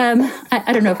 here's,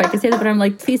 I don't know if I can say that, but I'm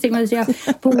like, please take Mother's Day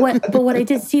off. But what I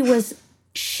did see was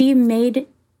she made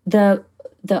the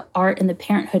art and the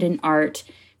parenthood in art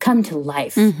come to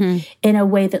life in a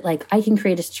way that, like, I can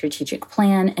create a strategic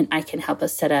plan and I can help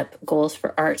us set up goals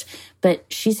for art, but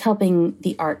she's helping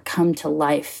the art come to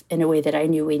life in a way that I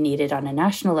knew we needed on a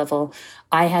national level.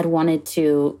 I had wanted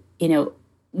to,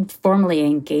 formally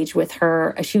engage with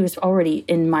her. She was already,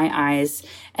 in my eyes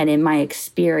and in my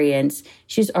experience,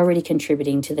 she's already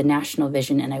contributing to the national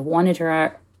vision, and I wanted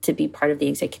her to be part of the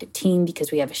executive team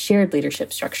because we have a shared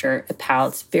leadership structure at PAL.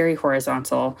 It's very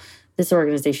horizontal. This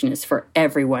organization is for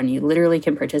everyone. You literally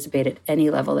can participate at any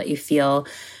level that you feel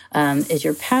is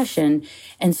your passion.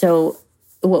 And so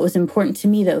what was important to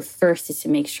me, though, first is to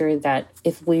make sure that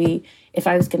if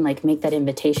I was going to make that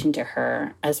invitation to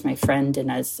her as my friend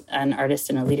and as an artist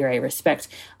and a leader I respect,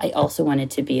 I also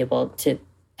wanted to be able to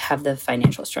have the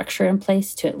financial structure in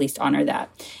place to at least honor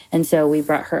that. And so we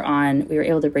brought her on. We were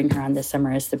able to bring her on this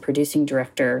summer as the producing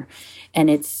director. And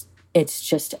it's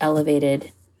just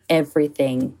elevated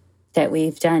everything that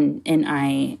we've done. And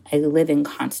I live in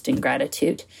constant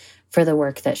gratitude for the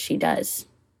work that she does.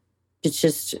 It's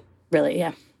just really,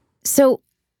 yeah. So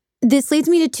this leads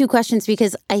me to two questions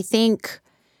because I think,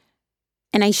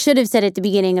 and I should have said at the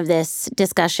beginning of this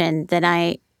discussion that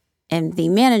I am the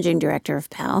managing director of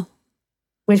PAL.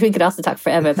 Which we could also talk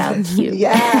forever about.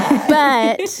 Yeah.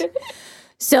 But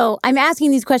so I'm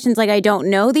asking these questions like I don't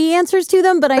know the answers to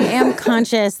them, but I am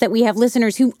conscious that we have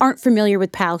listeners who aren't familiar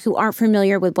with PAL, who aren't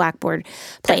familiar with Blackboard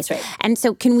Place. That's right. And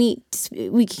so can we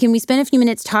spend a few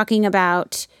minutes talking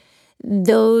about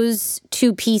those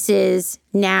two pieces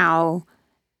now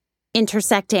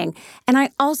intersecting? And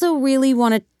I also really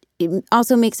want to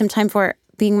also make some time for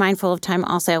being mindful of time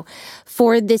also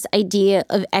for this idea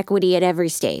of equity at every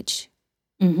stage.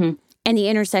 Mm-hmm. And the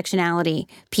intersectionality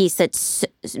piece that's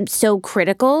so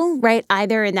critical, right?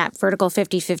 Either in that vertical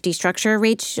 50-50 structure,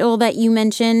 Rachel, that you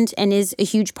mentioned and is a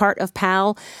huge part of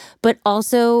PAL, but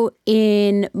also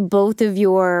in both of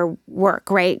your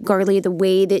work, right? Garly, the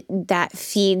way that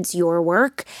feeds your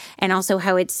work and also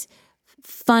how it's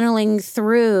funneling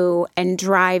through and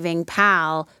driving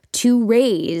PAL to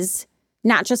raise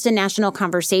not just a national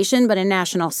conversation, but a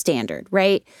national standard,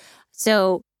 right?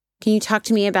 So can you talk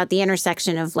to me about the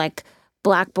intersection of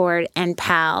Blackboard and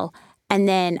PAL? And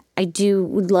then I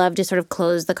would love to sort of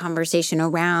close the conversation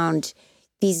around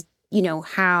these,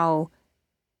 how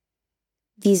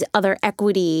these other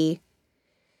equity,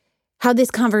 how this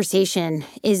conversation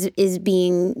is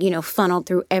being, funneled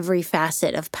through every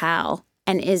facet of PAL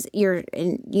and is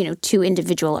to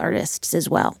individual artists as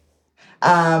well.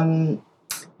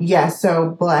 Yeah,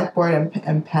 so Blackboard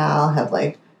and PAL have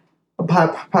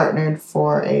partnered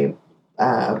for a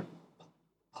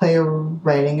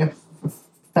playwriting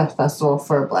festival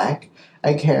for Black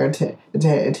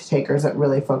caretakers that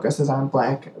really focuses on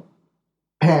Black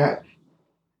parenthood,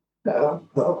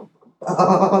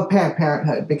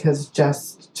 because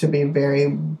just to be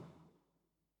very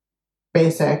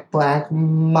basic, Black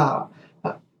mom,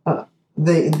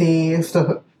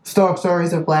 the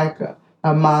stories of Black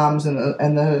moms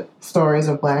and the stories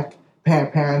of Black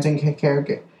parents and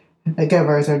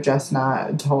caregivers are just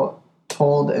not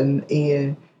told and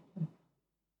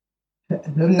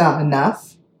not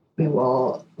enough. We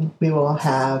will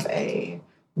have a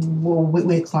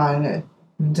week-long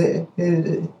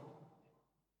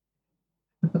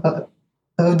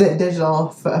digital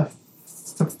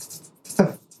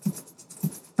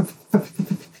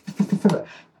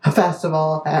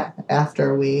festival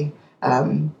after we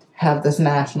have this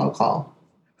national call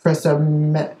for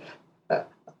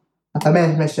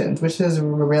submissions, which is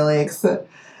really exciting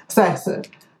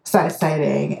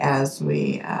as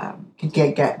we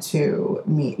get to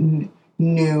meet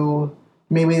new.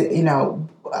 Maybe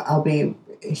I'll be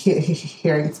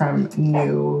hearing from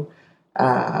new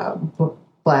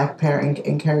Black parent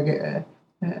and caregivers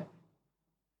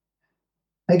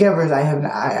I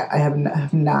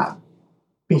have not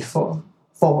before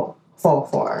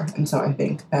for, and so I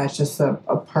think that's just a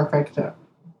perfect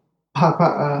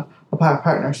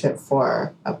partnership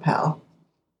for a PAL.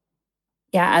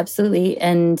 Yeah, absolutely.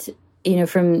 And,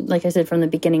 from, like I said, from the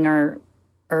beginning, our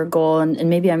goal, and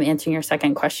maybe I'm answering your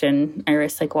second question,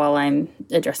 Iris, while I'm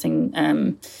addressing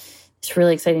this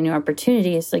really exciting new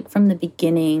opportunity, is from the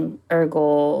beginning, our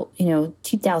goal,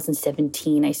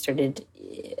 2017, I started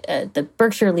the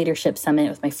Berkshire Leadership Summit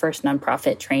with my first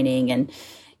nonprofit training. And,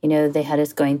 they had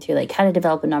us going through how to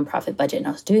develop a nonprofit budget. And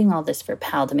I was doing all this for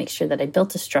PAL to make sure that I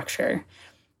built a structure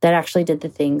that actually did the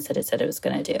things that it said it was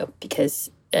going to do.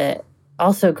 Because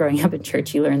also growing up in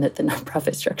church, you learn that the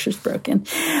nonprofit structure is broken.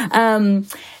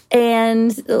 And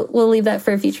we'll leave that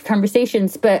for future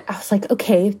conversations. But I was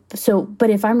okay,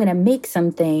 but if I'm going to make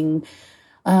something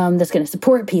that's going to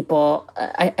support people,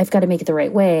 I've got to make it the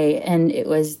right way. And it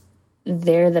was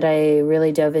there that I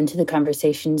really dove into the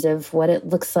conversations of what it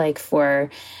looks like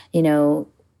for,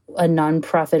 a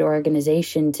nonprofit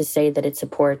organization to say that it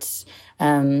supports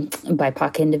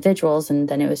BIPOC individuals. And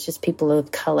then it was just people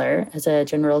of color as a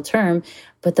general term,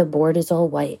 but the board is all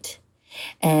white.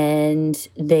 And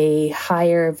they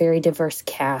hire a very diverse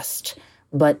cast,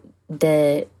 but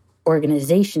the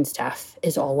organization staff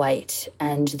is all white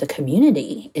and the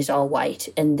community is all white.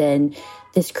 And then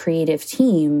this creative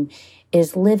team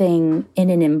is living in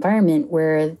an environment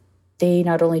where they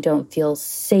not only don't feel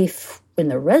safe in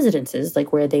the residences,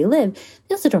 like where they live,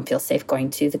 they also don't feel safe going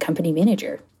to the company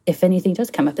manager if anything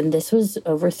does come up. And this was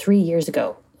over 3 years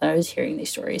ago that I was hearing these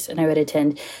stories. And I would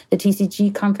attend the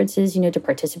TCG conferences, to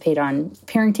participate on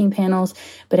parenting panels.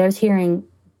 But I was hearing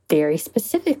very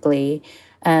specifically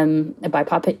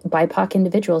BIPOC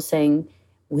individuals saying,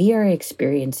 we are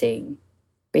experiencing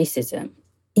racism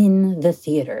in the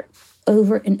theater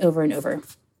over and over and over.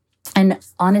 And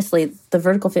honestly, the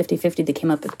vertical 50-50 that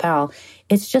came up with PAL,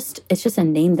 it's just a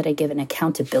name that I give an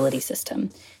accountability system.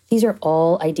 These are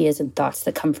all ideas and thoughts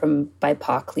that come from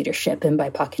BIPOC leadership and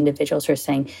BIPOC individuals who are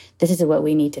saying, this is what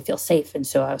we need to feel safe. And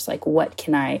so I was like, what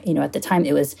can I, at the time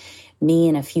it was me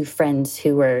and a few friends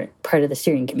who were part of the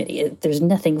steering committee. There's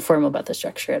nothing formal about the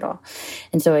structure at all.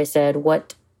 And so I said,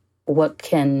 what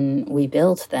can we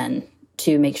build then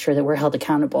to make sure that we're held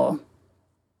accountable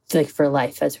for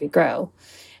life as we grow?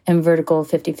 And Vertical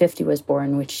 50-50 was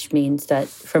born, which means that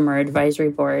from our advisory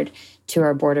board to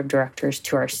our board of directors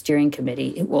to our steering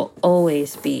committee, it will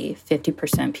always be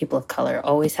 50% people of color,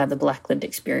 always have the Black lived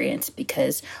experience,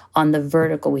 because on the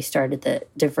vertical, we started the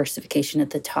diversification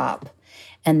at the top.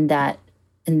 And that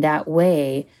in that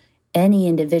way, any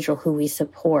individual who we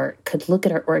support could look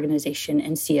at our organization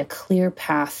and see a clear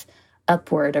path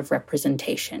upward of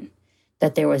representation,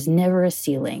 that there was never a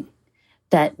ceiling,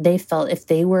 that they felt if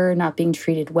they were not being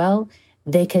treated well,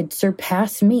 they could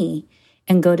surpass me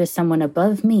and go to someone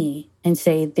above me and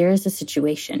say, there's a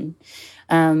situation.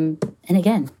 And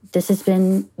again, this has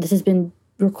been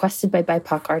requested by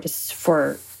BIPOC artists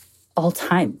for all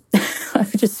time.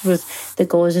 The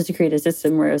goal is just to create a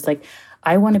system where it was like,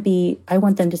 I want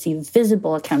them to see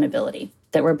visible accountability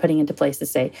that we're putting into place to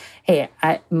say, hey,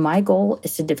 my goal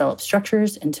is to develop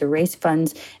structures and to raise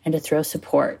funds and to throw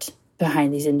support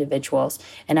behind these individuals.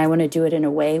 And I want to do it in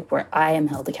a way where I am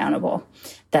held accountable,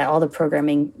 that all the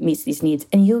programming meets these needs.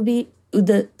 And you'll be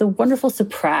the wonderful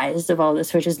surprise of all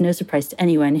this, which is no surprise to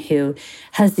anyone who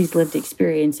has these lived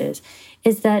experiences,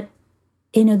 is that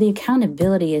the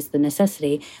accountability is the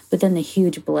necessity, but then the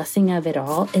huge blessing of it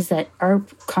all is that our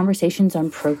conversations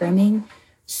on programming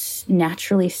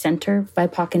naturally center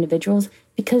BIPOC individuals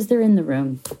because they're in the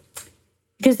room,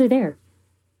 because they're there.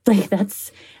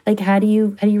 That's how do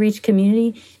you reach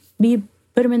community? You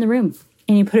put them in the room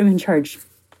and you put them in charge.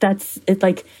 That's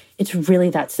it. It's really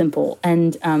that simple,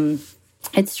 and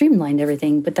it streamlined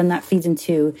everything. But then that feeds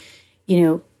into,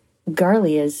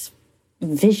 Garlia's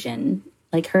vision.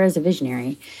 Her as a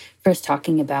visionary, first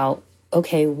talking about,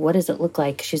 okay, what does it look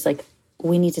like? She's like,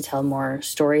 we need to tell more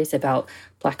stories about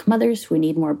Black mothers. We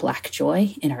need more Black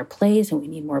joy in our plays, and we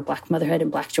need more Black motherhood and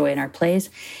Black joy in our plays.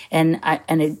 And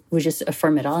it would just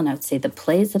affirm it all. And I would say the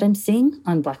plays that I'm seeing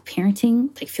on Black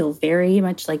parenting, feel very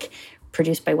much like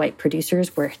produced by white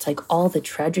producers, where it's all the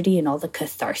tragedy and all the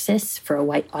catharsis for a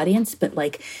white audience, but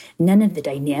none of the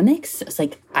dynamics. It's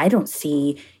I don't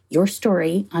see your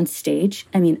story on stage.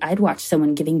 I mean, I'd watch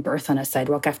someone giving birth on a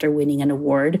sidewalk after winning an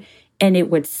award, and it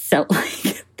would sell.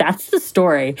 That's the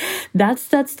story. That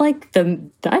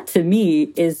to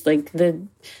me is the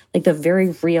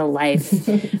very real life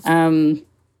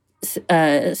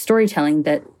storytelling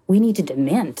that we need to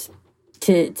demand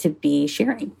to be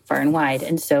sharing far and wide.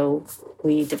 And so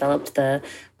we developed the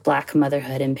Black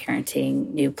Motherhood and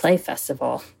Parenting New Play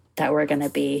Festival that we're going to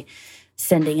be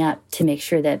sending up to make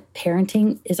sure that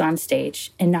parenting is on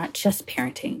stage, and not just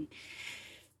parenting,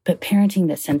 but parenting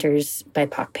that centers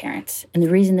BIPOC parents. And the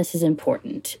reason this is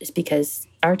important is because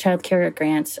our child care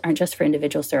grants aren't just for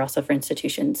individuals, they're also for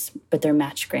institutions, but they're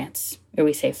match grants, where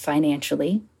we say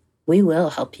financially, we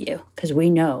will help you because we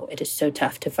know it is so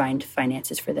tough to find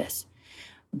finances for this.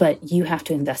 But you have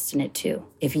to invest in it too.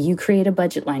 If you create a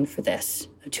budget line for this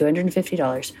of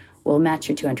 $250, we'll match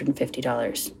your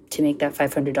 $250 to make that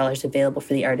 $500 available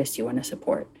for the artists you want to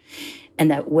support.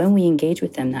 And that when we engage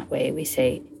with them that way, we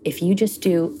say, if you just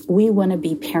we want to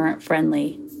be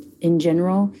parent-friendly in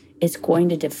general, it's going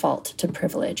to default to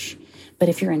privilege. But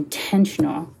if you're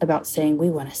intentional about saying we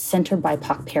want to center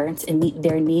BIPOC parents and meet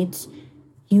their needs,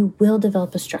 you will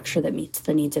develop a structure that meets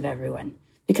the needs of everyone.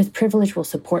 Because privilege will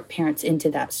support parents into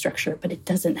that structure, but it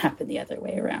doesn't happen the other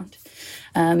way around.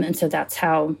 And so that's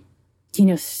how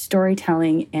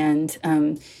storytelling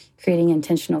and creating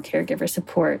intentional caregiver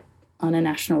support on a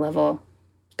national level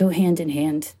go hand in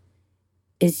hand.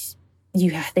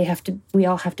 We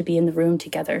all have to be in the room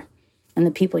together, and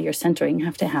the people you're centering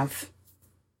have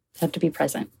to be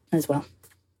present as well.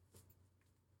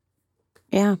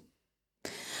 Yeah.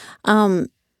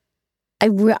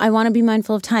 I want to be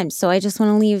mindful of time. So I just want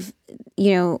to leave,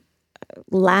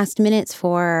 last minutes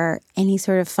for any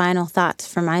sort of final thoughts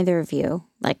from either of you.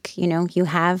 Like, you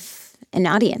have an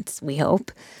audience, we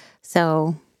hope.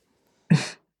 So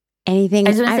anything.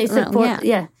 I just want to say support.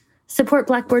 Support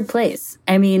Blackboard Plays.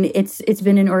 I mean, it's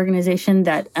been an organization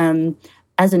that,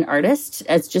 as an artist,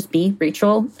 as just me,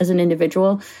 Rachel, as an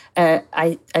individual,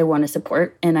 I want to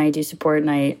support, and I do support,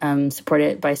 and I support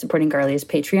it by supporting Garlia's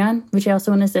Patreon, which I also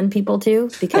want to send people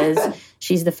to, because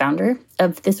she's the founder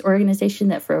of this organization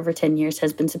that for over 10 years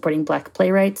has been supporting Black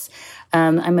playwrights.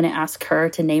 I'm going to ask her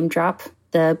to name drop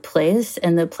the plays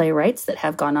and the playwrights that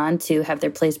have gone on to have their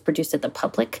plays produced at the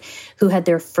public, who had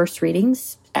their first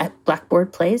readings at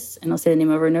Blackboard Plays, and I'll say the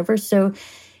name over and over. So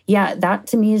yeah, that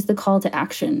to me is the call to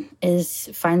action, is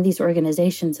find these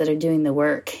organizations that are doing the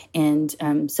work and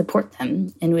support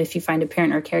them. And if you find a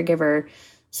parent or caregiver,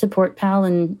 support PAL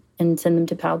and send them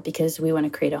to PAL, because we want to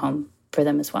create a home for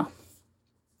them as well.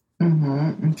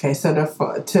 Mm-hmm. Okay, so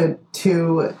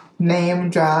to name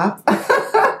drop.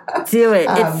 Do it.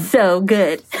 It's so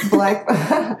good.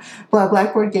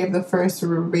 Blackboard gave the first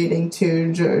reading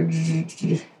to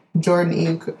Jordan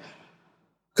E.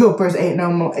 Cooper's Ain't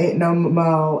No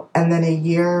Mo, and then a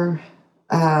year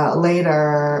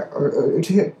later, or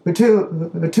two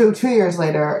years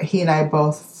later, he and I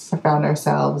both found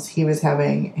ourselves. He was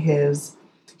having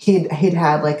he'd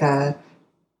had like a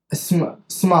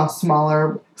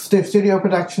smaller studio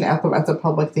production at the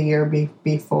Public the year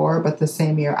before, but the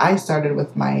same year I started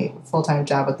with my full-time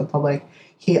job at the Public,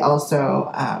 he also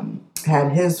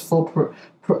had his full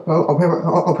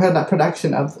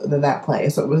production of that play.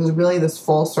 So it was really this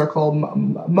full circle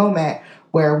moment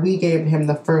where we gave him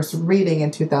the first reading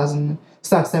in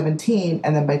 2017,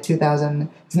 and then by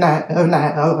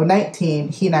 2019,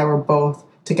 he and I were both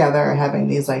together having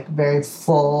these like very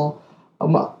full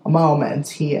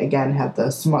moments. He again had the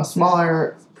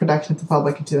smaller production at the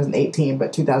Public in 2018,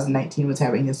 but 2019 was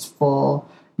having his full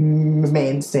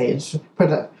main stage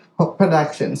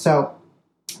production. So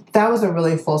that was a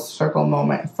really full circle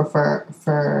moment for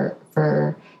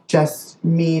just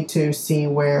me to see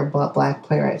where Black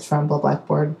playwrights from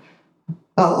Blackboard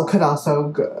could also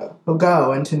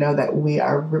go, and to know that we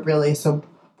are really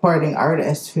supporting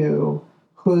artists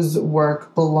whose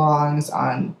work belongs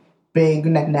on big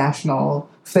national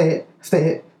stages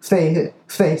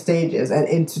at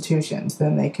institutions.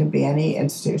 Then they can be any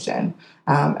institution,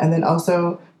 and then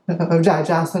also.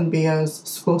 Jocelyn Bio's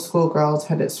Schoolgirls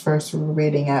had its first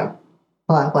reading at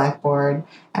Blackboard,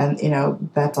 and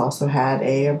that's also had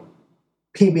a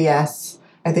PBS.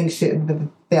 I think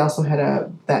they also had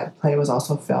that play was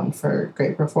also filmed for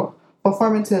great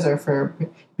performances or for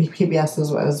PBS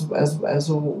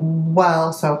as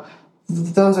well. So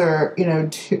those are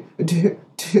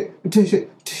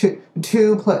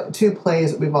two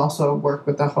plays that we've also worked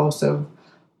with the host of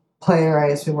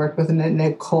playwrights. We worked with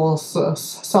Nicole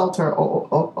Salter,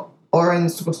 Oren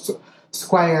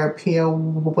Squire, Pia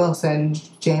Wilson,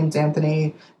 James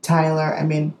Anthony Tyler. I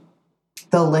mean,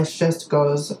 the list just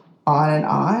goes on and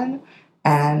on.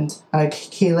 And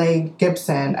Keeley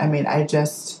Gibson. I mean,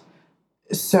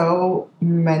 so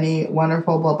many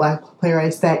wonderful Black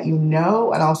playwrights that and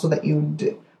also that you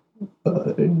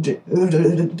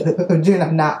do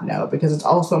not know, because it's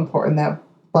also important that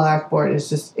Blackboard is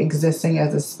just existing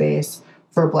as a space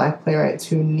for Black playwrights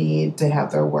who need to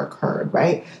have their work heard,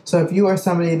 right? So if you are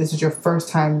somebody, this is your first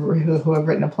time who have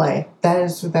written a play, that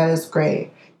is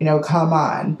great. Come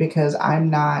on, because I'm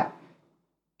not.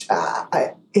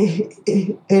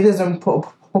 It is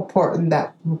important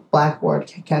that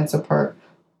Blackboard can support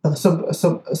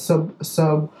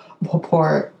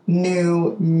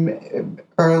new,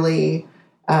 early,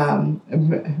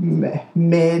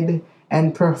 mid,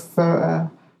 and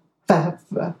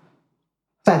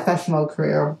professional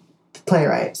career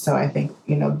playwright. So I think,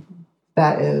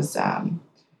 that is, I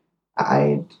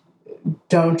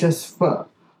don't just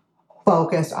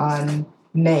focus on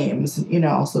names,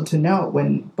 also to note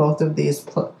when both of these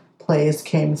plays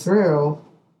came through,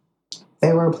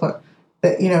 they were,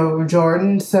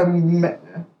 Jordan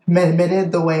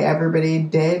submitted the way everybody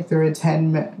did through a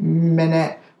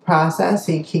 10-minute process.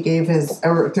 He gave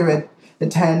through a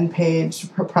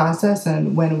 10-page process,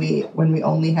 and when we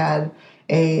only had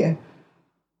a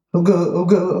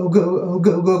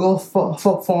Google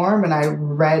form, and I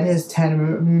read his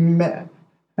 10 minutes,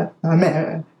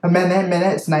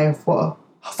 and I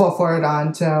forwarded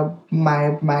on to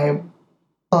my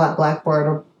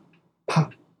Blackboard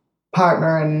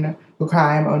partner in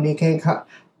crime, Onike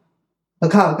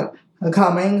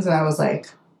Cummings, and I was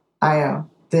like, I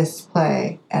this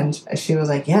play, and she was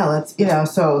like, yeah, let's,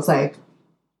 so it's like,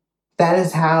 that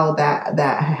is how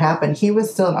that happened. He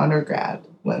was still an undergrad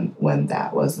when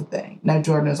that was the thing. Now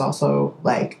Jordan is also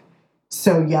like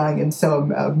so young and so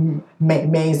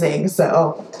amazing.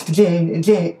 So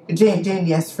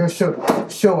genius for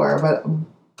sure.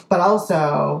 But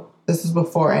also this is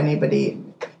before anybody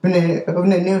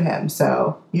knew him.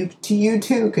 So you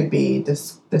too could be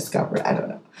discovered. I don't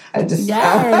know.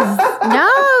 Yes.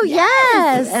 No,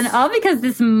 yes. And all because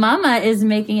this mama is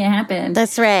making it happen.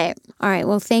 That's right. All right.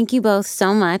 Well, thank you both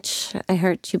so much. I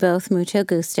heard you both mucho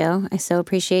gusto. I so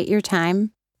appreciate your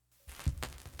time.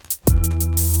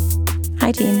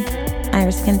 Hi, team.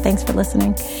 Iriskin, thanks for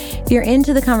listening. If you're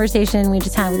into the conversation we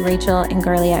just had with Rachel and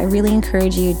Garlia, I really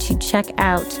encourage you to check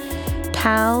out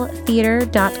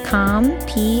paltheater.com,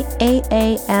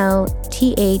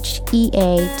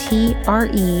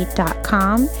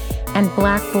 PALTHEATRE.com, and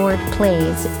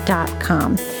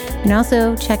blackboardplays.com. You can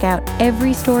also check out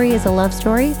Every Story is a Love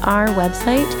Story, our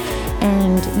website,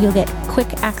 and you'll get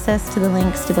quick access to the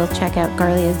links to both check out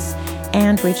Garlia's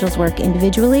and Rachel's work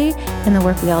individually and the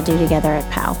work we all do together at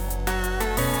PAL.